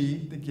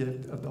receive the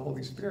gift of the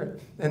Holy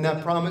Spirit. And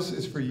that promise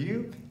is for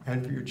you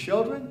and for your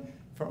children,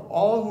 for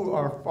all who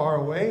are far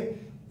away,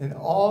 and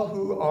all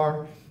who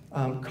are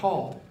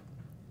called.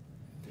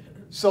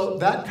 So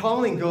that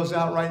calling goes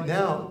out right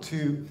now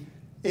to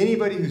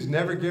anybody who's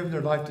never given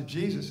their life to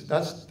Jesus.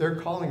 That's their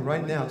calling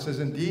right now. It says,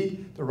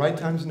 indeed, the right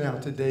time is now.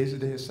 Today is the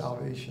day of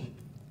salvation.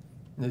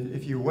 And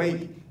if you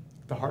wait,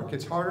 the heart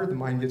gets harder, the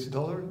mind gets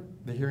duller,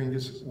 the hearing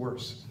gets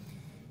worse.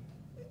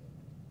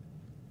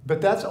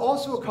 But that's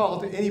also a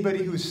call to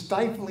anybody who is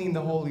stifling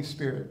the Holy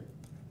Spirit.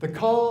 The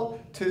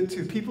call to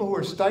people who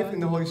are stifling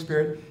the Holy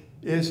Spirit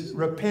is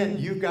repent.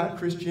 You've got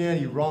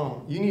Christianity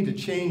wrong. You need to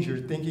change your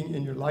thinking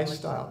and your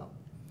lifestyle.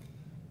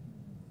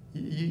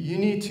 You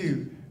need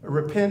to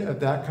repent of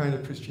that kind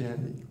of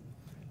Christianity.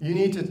 You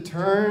need to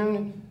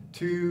turn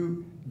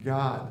to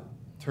God.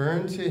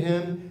 Turn to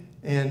Him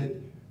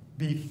and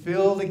be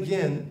filled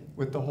again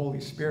with the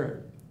Holy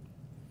Spirit.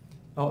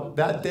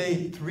 That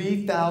day,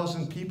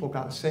 3,000 people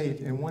got saved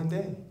in one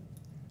day.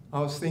 I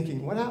was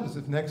thinking, what happens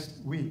if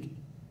next week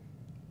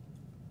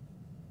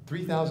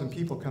 3,000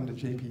 people come to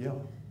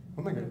JPL?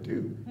 What am I going to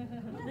do?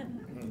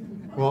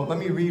 Well, let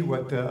me read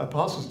what the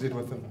apostles did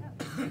with them.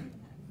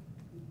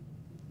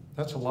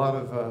 That's a lot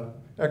of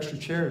extra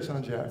chairs, huh,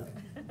 Jack?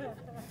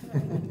 I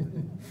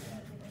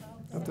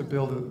have to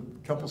build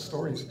a couple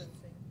stories.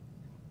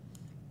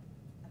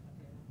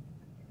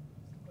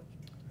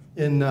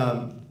 In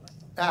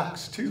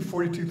Acts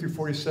 2:42 through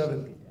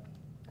 47,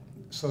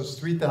 so it's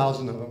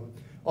 3,000 of them.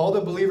 All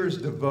the believers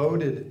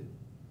devoted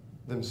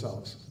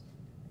themselves.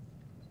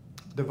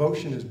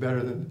 Devotion is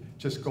better than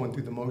just going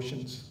through the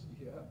motions.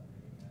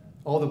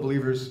 All the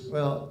believers,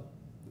 well,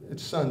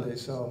 it's Sunday,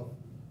 so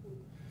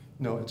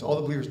no, it's all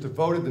the believers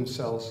devoted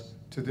themselves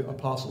to the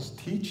apostles'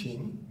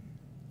 teaching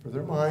for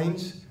their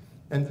minds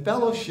and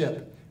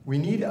fellowship. We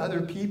need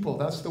other people.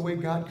 That's the way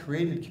God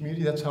created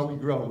community. That's how we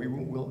grow.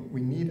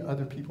 We need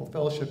other people,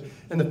 fellowship.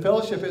 And the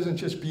fellowship isn't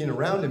just being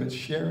around Him. It's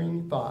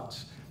sharing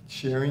thoughts,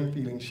 sharing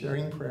feelings,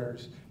 sharing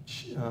prayers,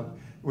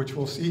 which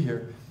we'll see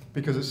here.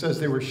 Because it says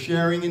they were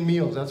sharing in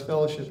meals. That's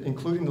fellowship,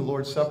 including the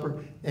Lord's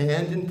Supper,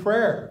 and in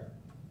prayer.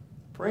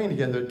 Praying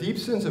together. A deep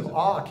sense of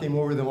awe came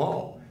over them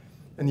all.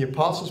 And the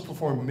apostles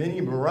performed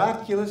many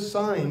miraculous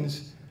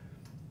signs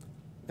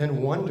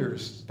and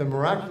wonders. The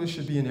miraculous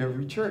should be in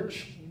every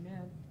church.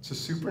 Amen. It's a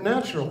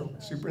supernatural.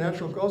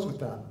 Supernatural goes with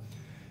that.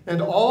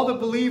 And all the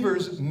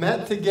believers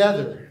met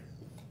together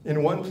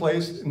in one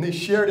place, and they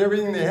shared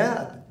everything they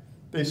had.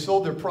 They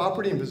sold their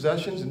property and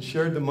possessions and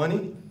shared the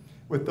money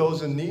with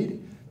those in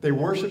need. They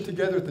worshiped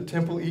together at the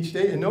temple each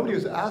day, and nobody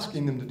was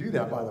asking them to do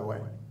that, by the way.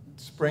 It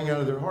sprang out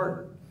of their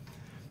heart.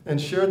 And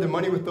shared the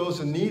money with those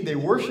in need. They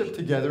worshiped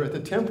together at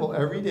the temple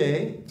every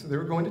day, so they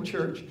were going to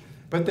church.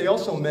 But they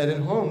also met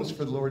in homes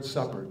for the Lord's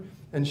Supper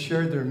and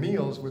shared their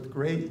meals with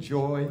great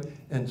joy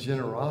and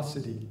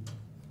generosity,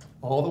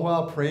 all the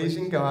while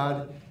praising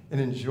God and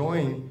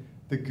enjoying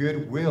the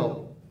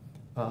goodwill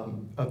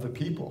of the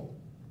people.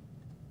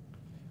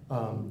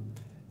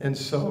 And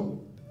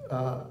so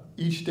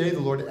each day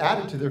the Lord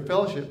added to their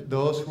fellowship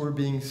those who were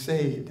being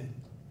saved.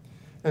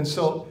 And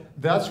so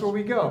that's where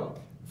we go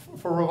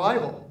for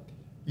revival.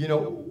 You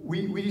know,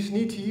 we just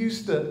need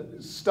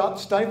to stop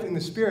stifling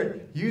the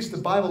Spirit. Use the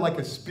Bible like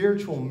a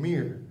spiritual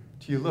mirror.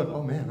 To you look,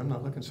 oh man, I'm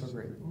not looking so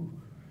great. Ooh.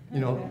 You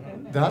know,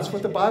 that's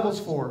what the Bible's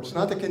for. It's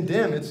not to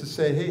condemn, it's to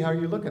say, hey, how are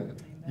you looking?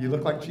 You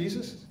look like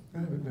Jesus?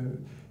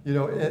 You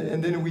know,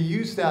 and then we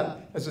use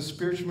that as a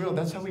spiritual mirror.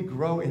 That's how we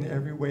grow in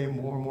every way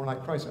more and more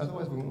like Christ.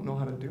 Otherwise, we won't know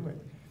how to do it.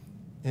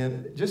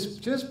 And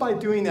just by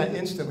doing that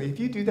instantly, if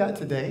you do that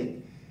today,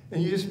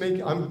 and you just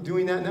I'm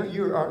doing that now,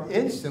 you are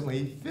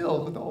instantly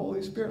filled with the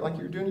Holy Spirit like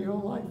you're doing your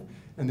whole life.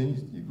 And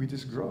then we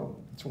just grow.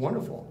 It's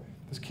wonderful.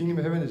 This kingdom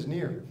of heaven is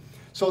near.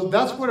 So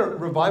that's what a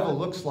revival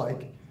looks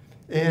like.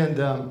 And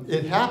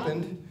it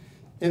happened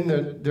in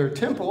their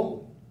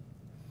temple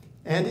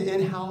and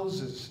in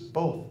houses,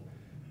 both.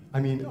 I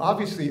mean,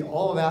 obviously,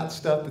 all of that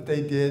stuff that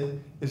they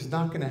did is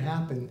not going to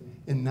happen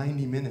in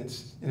 90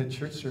 minutes in a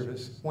church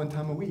service one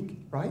time a week,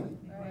 right?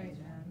 Right.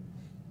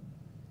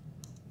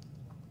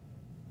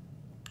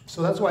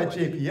 So that's why at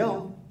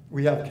JPL,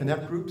 we have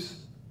connect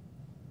groups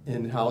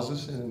in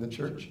houses and in the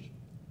church.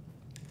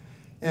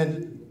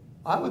 And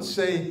I would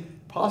say,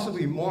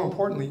 possibly more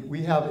importantly,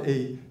 we have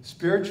a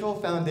spiritual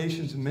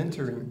foundations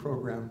mentoring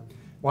program.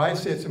 Why I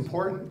say it's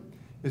important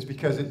is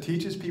because it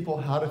teaches people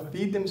how to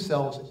feed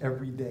themselves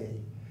every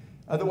day.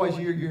 Otherwise,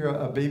 you're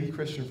a baby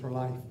Christian for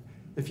life.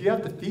 If you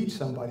have to feed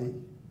somebody,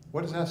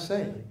 what does that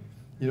say?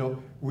 You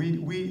know,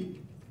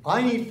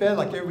 I need fed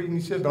like everybody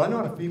needs fed, but I know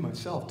how to feed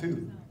myself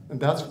too. And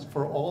that's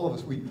for all of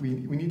us.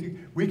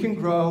 We can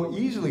grow,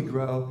 easily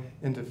grow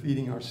into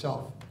feeding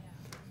ourselves.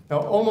 Now,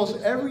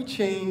 almost every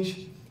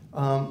change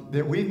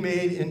that we've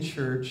made in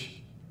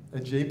church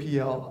at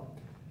JPL,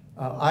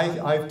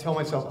 I tell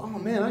myself, oh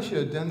man, I should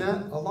have done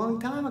that a long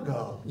time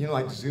ago. You know,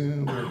 like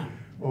Zoom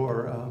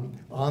or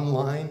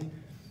online.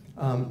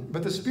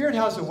 But the Spirit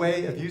has a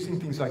way of using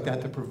things like that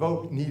to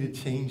provoke needed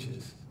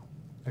changes.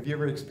 Have you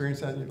ever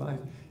experienced that in your life?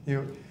 You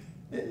know,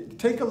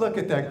 take a look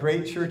at that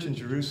great church in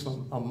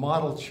Jerusalem, a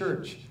model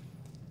church.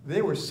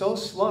 They were so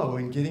slow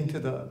in getting to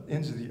the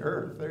ends of the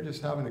earth. They're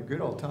just having a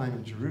good old time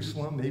in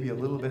Jerusalem, maybe a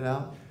little bit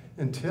out,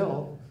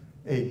 until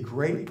a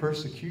great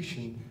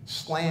persecution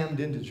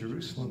slammed into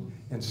Jerusalem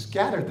and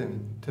scattered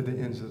them to the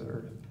ends of the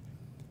earth.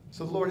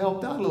 So the Lord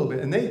helped out a little bit.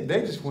 And they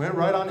just went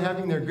right on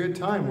having their good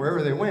time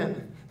wherever they went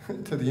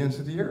to the ends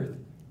of the earth.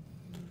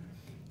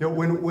 You know,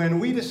 when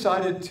we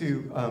decided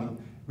to,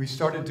 we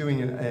started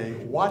doing a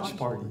watch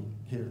party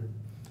here.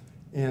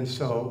 And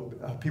so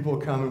people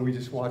would come and we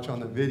just watch on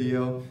the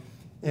video.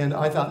 And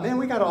I thought, man,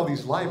 we got all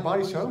these live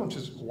bodies, so I don't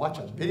just watch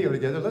a video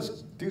together. Let's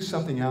do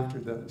something after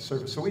the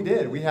service. So we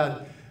did. We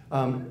had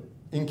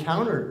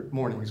encounter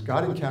mornings,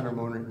 God encounter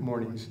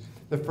mornings.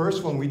 The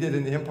first one we did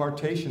an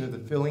impartation of the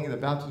filling and the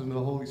baptism of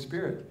the Holy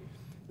Spirit.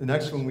 The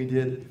next one we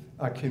did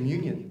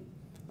communion,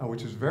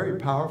 which was very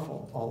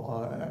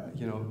powerful.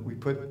 You know, we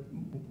put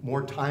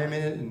more time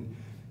in it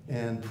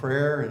and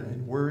prayer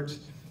and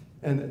words.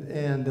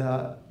 And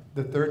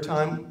the third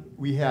time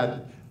we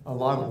had a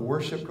lot of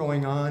worship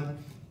going on.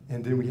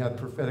 And then we had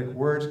prophetic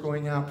words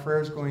going out,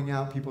 prayers going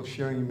out, people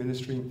sharing and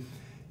ministering.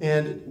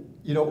 And,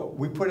 you know,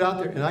 we put it out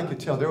there, and I could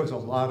tell there was a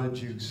lot of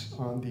juice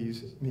on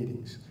these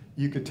meetings.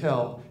 You could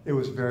tell it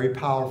was very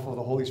powerful.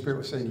 The Holy Spirit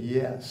was saying,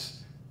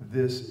 yes,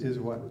 this is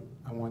what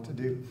I want to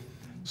do.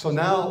 So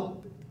now,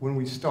 when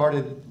we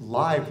started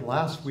live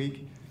last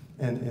week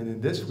and in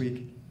this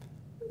week,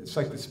 it's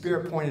like the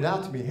Spirit pointed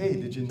out to me, hey,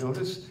 did you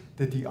notice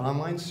that the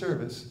online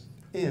service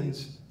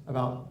ends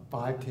about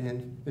 5,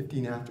 10,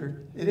 15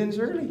 after? It ends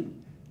early.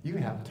 You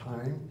have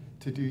time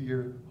to do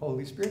your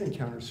Holy Spirit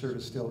encounter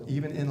service still,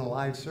 even in a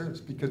live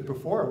service, because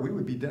before we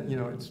would be done, you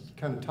know, it's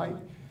kind of tight.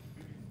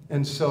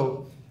 And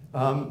so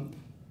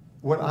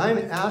what I'm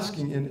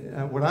asking,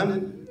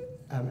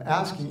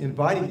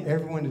 inviting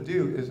everyone to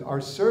do is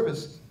our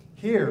service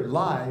here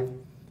live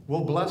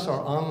will bless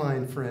our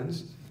online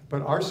friends,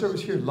 but our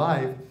service here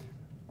live,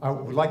 I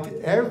would like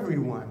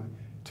everyone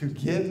to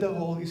give the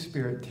Holy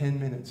Spirit 10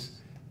 minutes.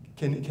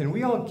 Can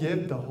we all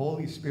give the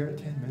Holy Spirit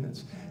 10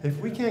 minutes? If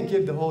we can't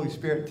give the Holy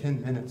Spirit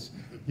 10 minutes,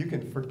 you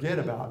can forget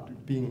about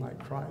being like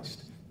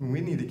Christ. I mean,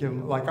 we need to give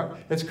him,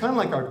 it's kind of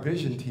like our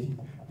vision team.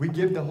 We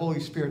give the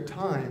Holy Spirit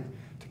time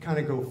to kind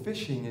of go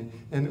fishing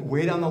and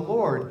wait on the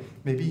Lord.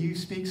 Maybe he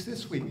speaks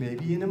this week,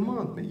 maybe in a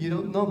month. You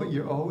don't know, but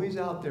you're always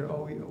out there,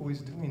 always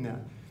doing that.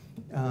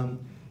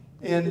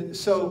 And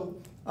so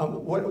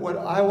what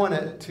I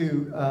wanted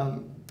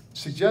to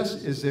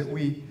suggest is that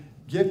we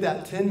give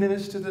that 10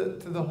 minutes to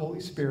the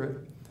Holy Spirit.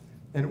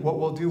 And what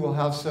we'll do, we'll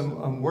have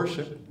some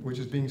worship, which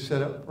is being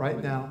set up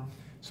right now.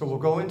 So we'll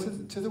go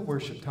into the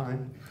worship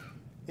time.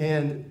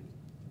 And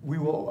we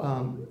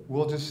will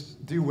we'll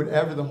just do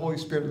whatever the Holy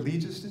Spirit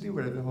leads us to do,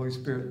 whatever the Holy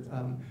Spirit,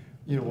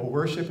 we'll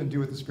worship and do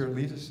what the Spirit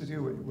leads us to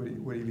do,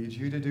 what he leads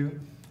you to do.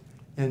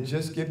 And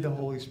just give the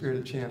Holy Spirit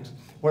a chance.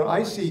 What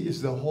I see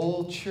is the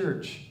whole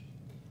church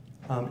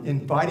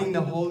inviting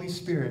the Holy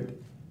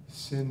Spirit,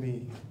 send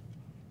me,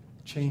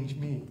 change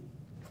me.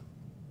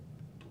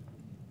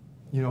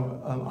 You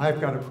know, I've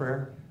got a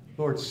prayer.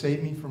 Lord,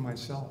 save me from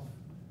myself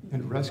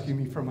and rescue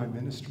me from my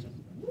ministry.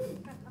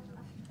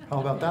 How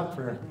about that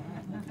prayer?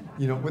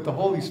 You know, with the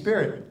Holy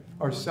Spirit,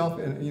 ourself,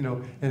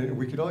 and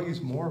we could all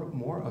use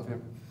more of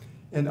him.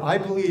 And I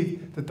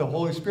believe that the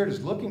Holy Spirit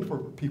is looking for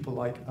people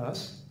like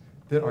us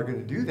that are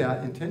going to do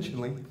that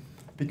intentionally,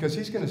 because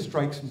he's going to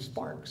strike some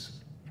sparks.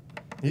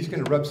 He's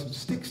going to rub some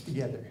sticks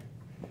together,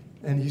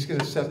 and he's going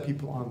to set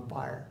people on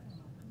fire.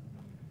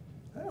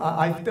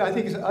 I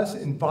think it's us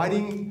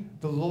inviting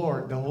the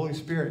Lord, the Holy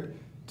Spirit,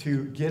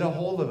 to get a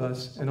hold of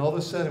us, and all of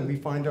a sudden we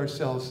find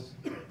ourselves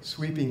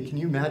sweeping. Can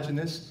you imagine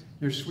this?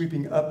 You're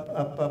sweeping up,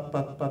 up, up,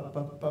 up, up,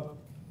 up, up,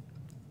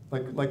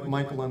 like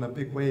Michael on a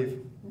big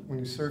wave when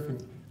you're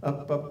surfing.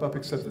 Up, up, up,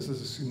 except this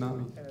is a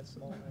tsunami. And it's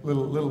small waves.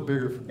 Little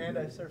bigger. And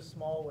I surf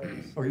small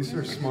waves. Oh, you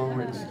surf small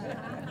waves.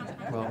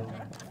 Well,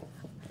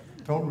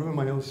 Don't ruin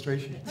my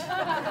illustration.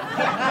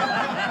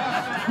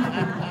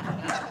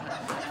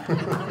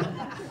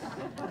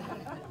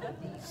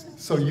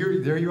 So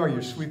there you are,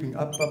 you're sweeping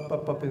up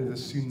into the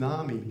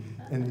tsunami,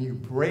 and you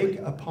break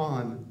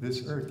upon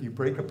this earth. You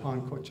break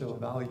upon Coachella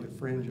Valley, your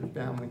friends, your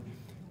family,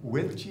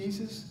 with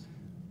Jesus,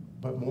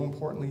 but more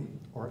importantly,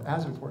 or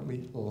as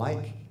importantly,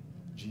 like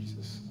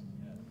Jesus.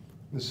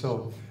 And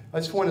so I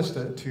just want us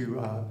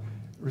to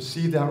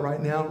receive that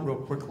right now real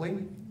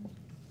quickly.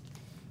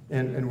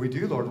 And we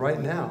do, Lord,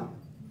 right now.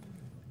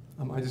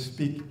 I just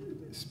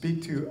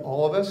speak to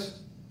all of us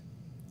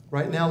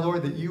right now,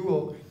 Lord, that you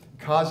will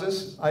cause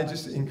us. I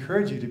just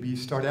encourage you to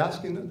start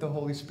asking the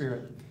Holy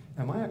Spirit,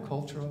 am I a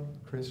cultural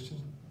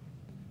Christian?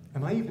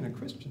 Am I even a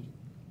Christian?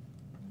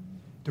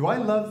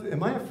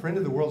 Am I a friend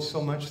of the world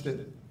so much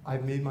that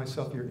I've made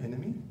myself your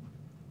enemy?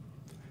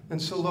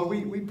 And so, Lord,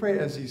 we pray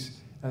as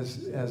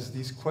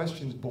these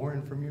questions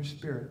born from your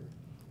Spirit,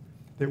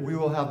 that we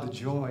will have the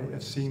joy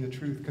of seeing the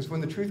truth. Because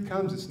when the truth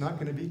comes, it's not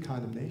going to be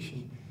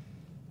condemnation.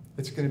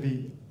 It's going to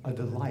be a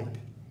delight.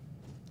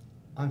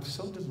 I'm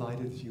so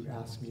delighted that you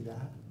asked me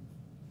that.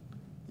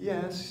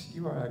 Yes,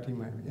 you are acting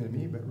my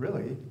enemy, but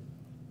really,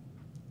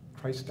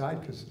 Christ died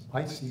because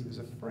I see you as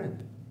a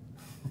friend.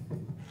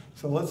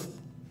 So let's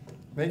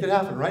make it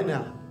happen right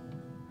now.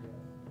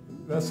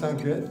 That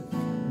sound good?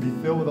 Be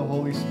filled with the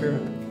Holy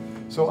Spirit.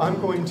 So I'm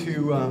going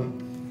to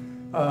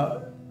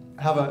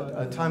have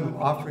a time of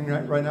offering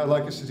right now I'd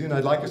like us to do, and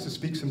I'd like us to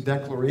speak some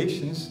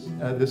declarations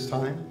this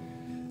time.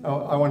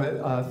 I want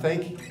to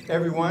thank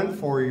everyone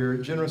for your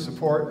generous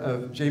support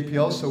of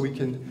JPL so we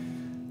can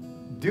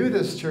do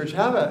this church,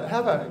 have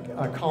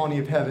a colony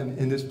of heaven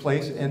in this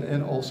place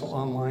and also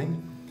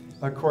online.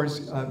 Of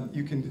course,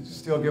 you can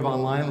still give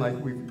online like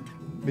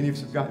many of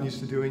us have gotten used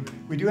to doing.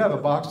 We do have a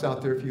box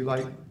out there if you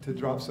like to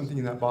drop something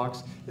in that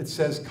box. It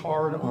says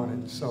card on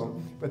it,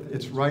 but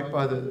it's right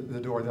by the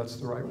door. That's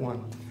the right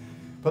one.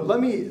 But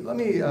let me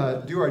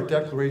do our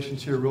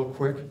declarations here real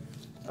quick.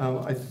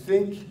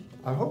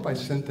 I hope I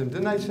sent them.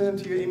 Didn't I send them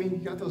to you, Amy? You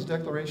got those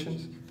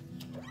declarations?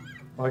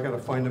 Well, I got to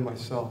find them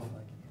myself.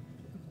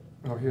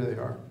 Oh, here they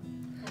are.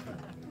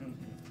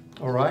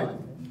 All right.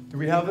 Do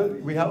we have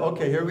it?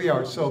 Okay, here we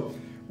are. So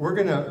we're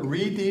going to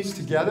read these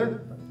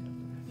together.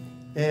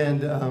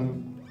 And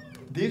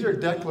these are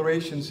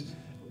declarations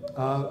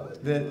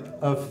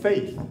of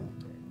faith,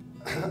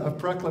 of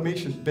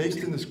proclamation based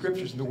in the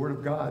Scriptures and the Word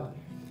of God.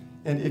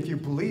 And if you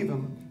believe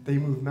them, they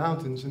move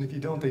mountains. And if you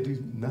don't, they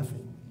do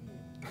nothing.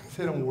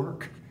 They don't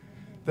work.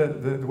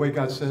 The way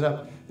God's set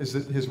up is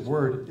that His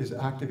Word is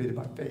activated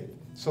by faith.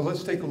 So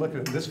let's take a look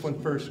at this one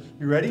first.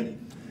 You ready?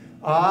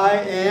 I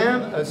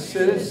am a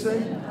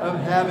citizen of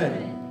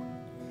heaven.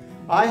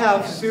 I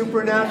have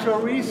supernatural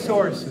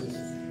resources,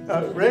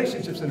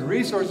 relationships and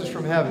resources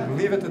from heaven.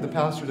 Leave it to the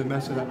pastor to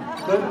mess it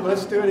up.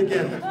 Let's do it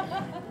again.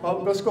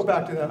 Well, let's go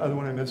back to that other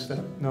one I messed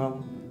up.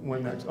 No,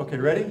 one next. Okay,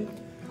 ready?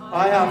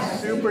 I have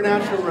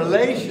supernatural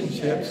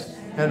relationships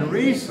and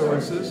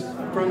resources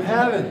from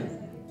heaven.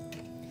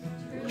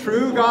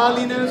 True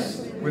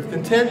godliness with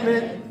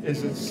contentment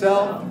is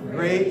itself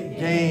great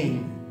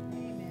gain.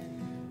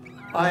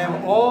 I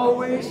am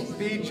always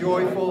be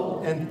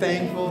joyful and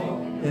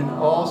thankful in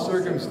all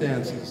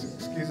circumstances.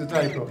 Excuse the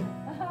typo.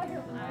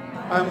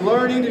 I'm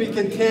learning to be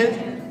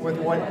content with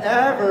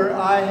whatever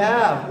I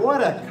have.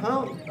 What a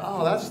count.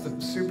 Oh, that's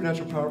the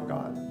supernatural power of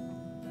God.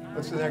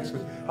 What's the next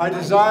one? I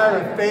desire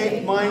a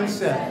faith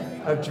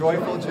mindset of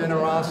joyful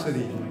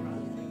generosity.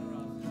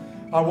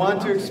 I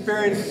want to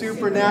experience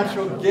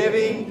supernatural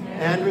giving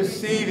and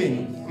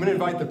receiving. I'm going to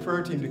invite the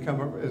prayer team to come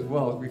up as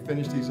well as we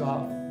finish these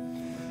off.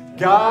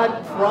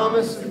 God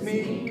promises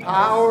me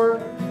power,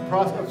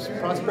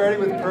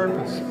 prosperity with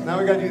purpose. Now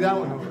we got to do that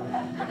one over.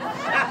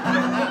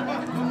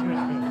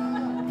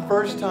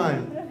 First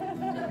time.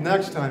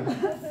 Next time.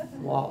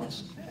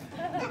 Flawless.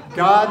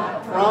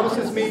 God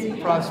promises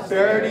me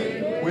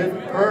prosperity with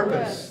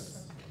purpose.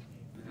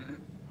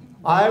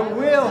 I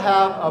will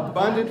have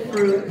abundant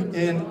fruit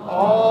in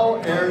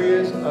all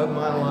areas of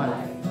my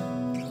life.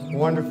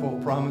 Wonderful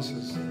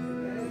promises.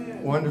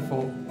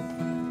 Wonderful.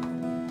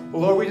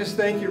 Well, Lord, we just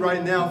thank you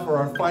right now for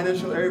our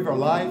financial area of our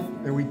life,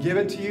 and we give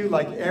it to you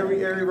like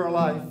every area of our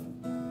life.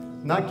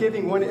 Not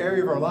giving one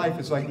area of our life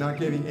is like not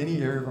giving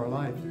any area of our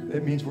life.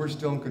 It means we're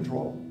still in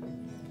control.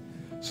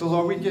 So,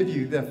 Lord, we give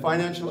you that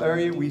financial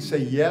area. We say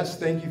yes,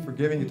 thank you for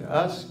giving it to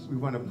us. We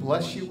want to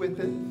bless you with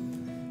it.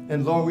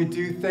 And Lord, we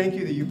do thank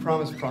you that you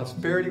promise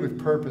prosperity with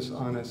purpose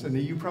on us, and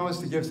that you promise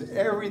to give us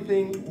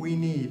everything we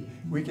need.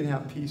 We can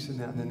have peace in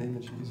that in the name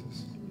of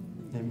Jesus.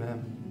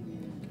 Amen.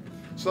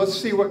 So let's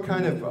see what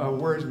kind of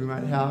words we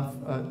might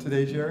have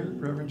today, Jerry,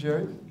 Reverend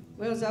Jerry.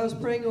 Well, as I was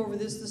praying over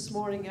this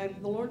morning,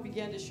 the Lord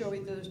began to show me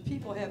that those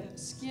people have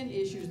skin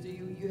issues.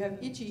 You have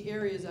itchy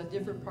areas on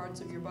different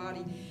parts of your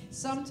body.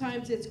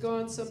 Sometimes it's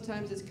gone,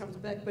 sometimes it comes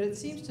back, but it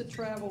seems to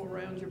travel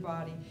around your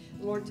body.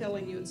 The Lord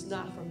telling you it's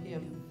not from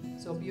Him.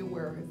 So be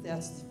aware. If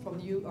that's from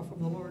you or from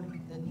the Lord,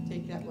 then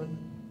take that one.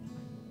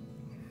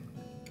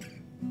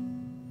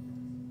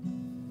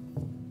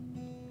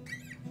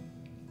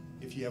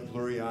 If you have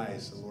blurry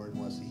eyes, the Lord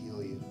wants to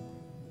heal you.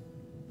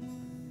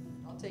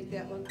 take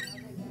that one?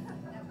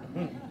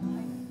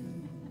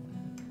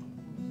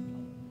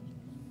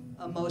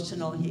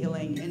 Emotional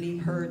healing, any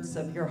hurts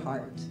of your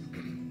heart.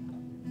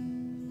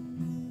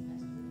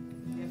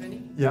 You have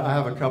any? Yeah, I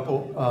have a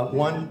couple.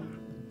 One,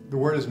 the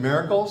word is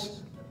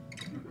miracles.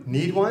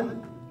 Need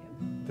one?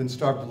 Then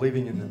start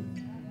believing in them.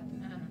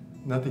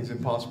 Nothing's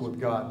impossible with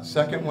God.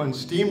 Second one,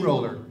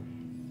 steamroller.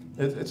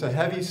 It's a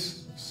heavy,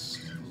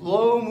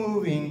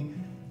 slow-moving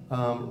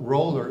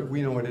roller.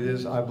 We know what it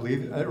is, I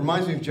believe. It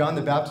reminds me of John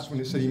the Baptist when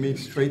he said he made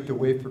straight the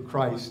way for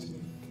Christ.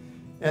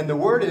 And the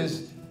word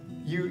is,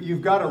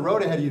 you've got a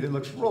road ahead of you that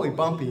looks really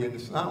bumpy and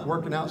it's not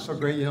working out so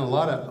great. You know, a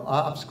lot of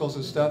obstacles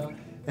and stuff.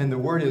 And the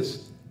word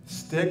is,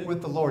 stick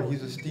with the Lord.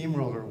 He's a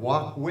steamroller.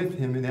 Walk with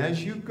him. And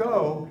as you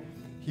go,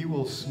 he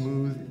will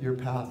smooth your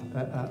path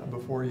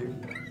before you.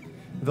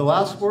 The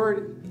last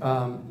word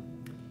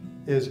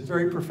is a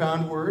very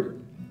profound word.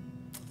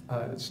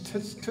 It's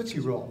Tootsie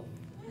Roll.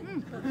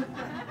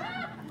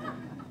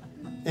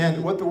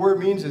 And what the word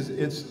means is,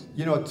 it's,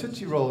 you know, a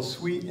Tootsie Roll is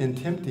sweet and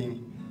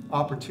tempting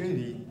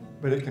opportunity,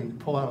 but it can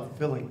pull out a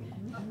filling.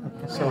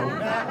 So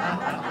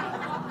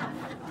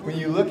when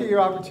you look at your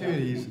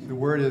opportunities, the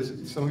word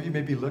is, some of you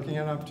may be looking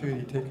at an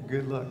opportunity, take a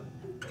good look.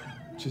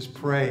 Just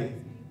pray.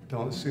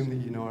 Don't assume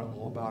that you know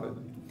all about it.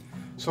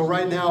 So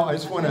right now, I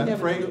just want to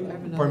pray. I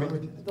have another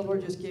word. The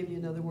Lord just gave me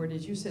another word.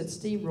 As you said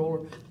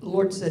steamroller, the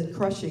Lord said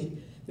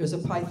crushing. There's a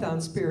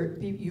python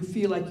spirit. You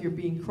feel like you're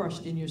being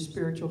crushed in your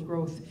spiritual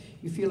growth.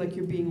 You feel like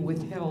you're being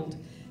withheld.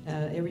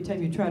 Every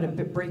time you try to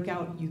break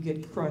out, you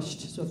get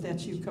crushed. So if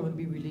that's you, come and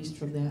be released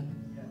from that.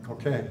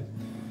 Okay.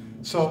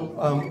 So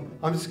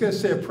I'm just going to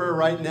say a prayer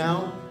right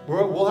now.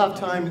 We'll have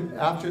time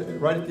after,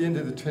 right at the end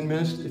of the 10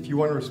 minutes if you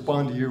want to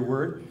respond to your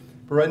word.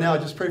 But right now, I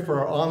just pray for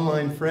our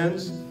online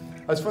friends.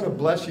 I just want to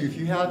bless you. If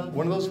you have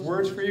one of those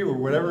words for you or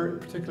whatever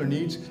particular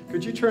needs,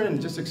 could you turn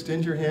and just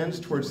extend your hands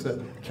towards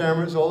the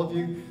cameras, all of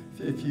you,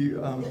 if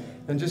you,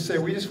 and just say,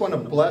 we just want to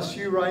bless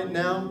you right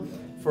now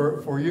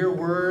for your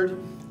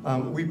word.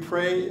 We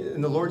pray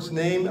in the Lord's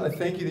name. I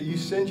thank you that you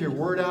send your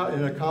word out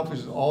and it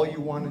accomplishes all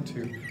you wanted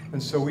to.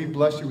 And so we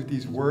bless you with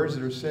these words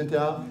that are sent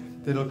out,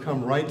 that it'll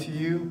come right to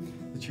you,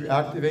 that you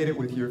activate it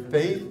with your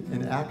faith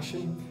and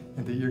action,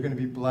 and that you're going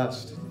to be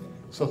blessed.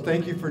 So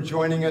thank you for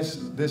joining us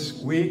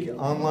this week,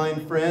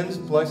 online friends.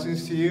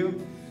 Blessings to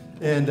you,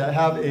 and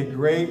have a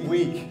great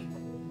week.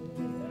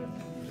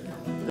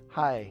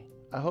 Hi,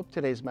 I hope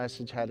today's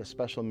message had a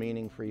special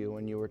meaning for you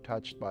and you were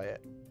touched by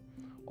it.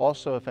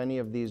 Also, if any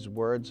of these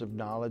words of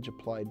knowledge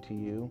applied to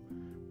you,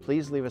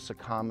 please leave us a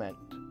comment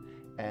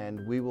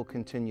and we will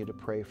continue to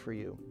pray for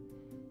you.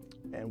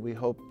 And we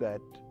hope that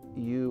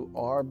you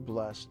are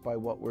blessed by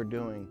what we're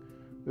doing.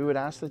 We would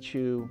ask that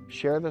you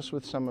share this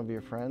with some of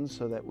your friends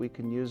so that we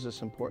can use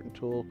this important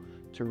tool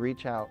to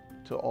reach out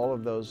to all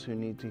of those who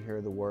need to hear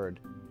the word.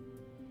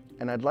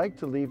 And I'd like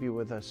to leave you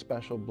with a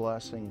special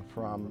blessing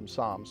from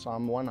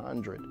Psalm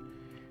 100.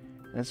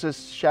 And it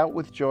says, shout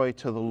with joy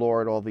to the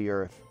Lord, all the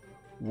earth.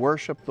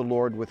 Worship the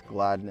Lord with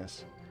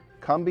gladness.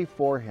 Come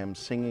before him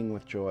singing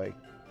with joy.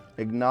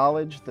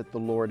 Acknowledge that the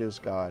Lord is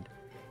God.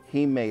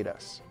 He made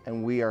us,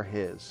 and we are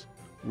his.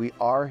 We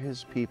are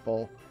his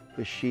people,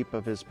 the sheep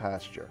of his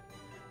pasture.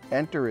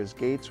 Enter his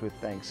gates with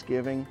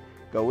thanksgiving.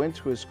 Go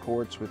into his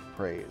courts with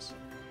praise.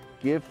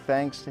 Give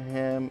thanks to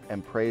him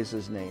and praise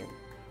his name.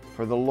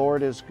 For the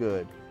Lord is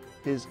good.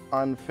 His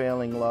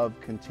unfailing love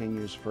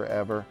continues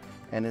forever,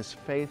 and his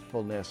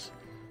faithfulness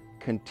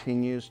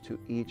continues to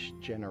each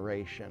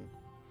generation.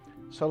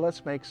 So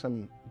let's make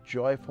some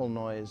joyful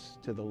noise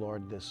to the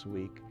Lord this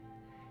week.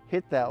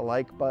 Hit that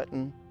like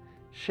button,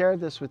 share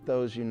this with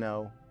those you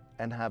know,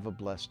 and have a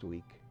blessed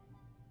week.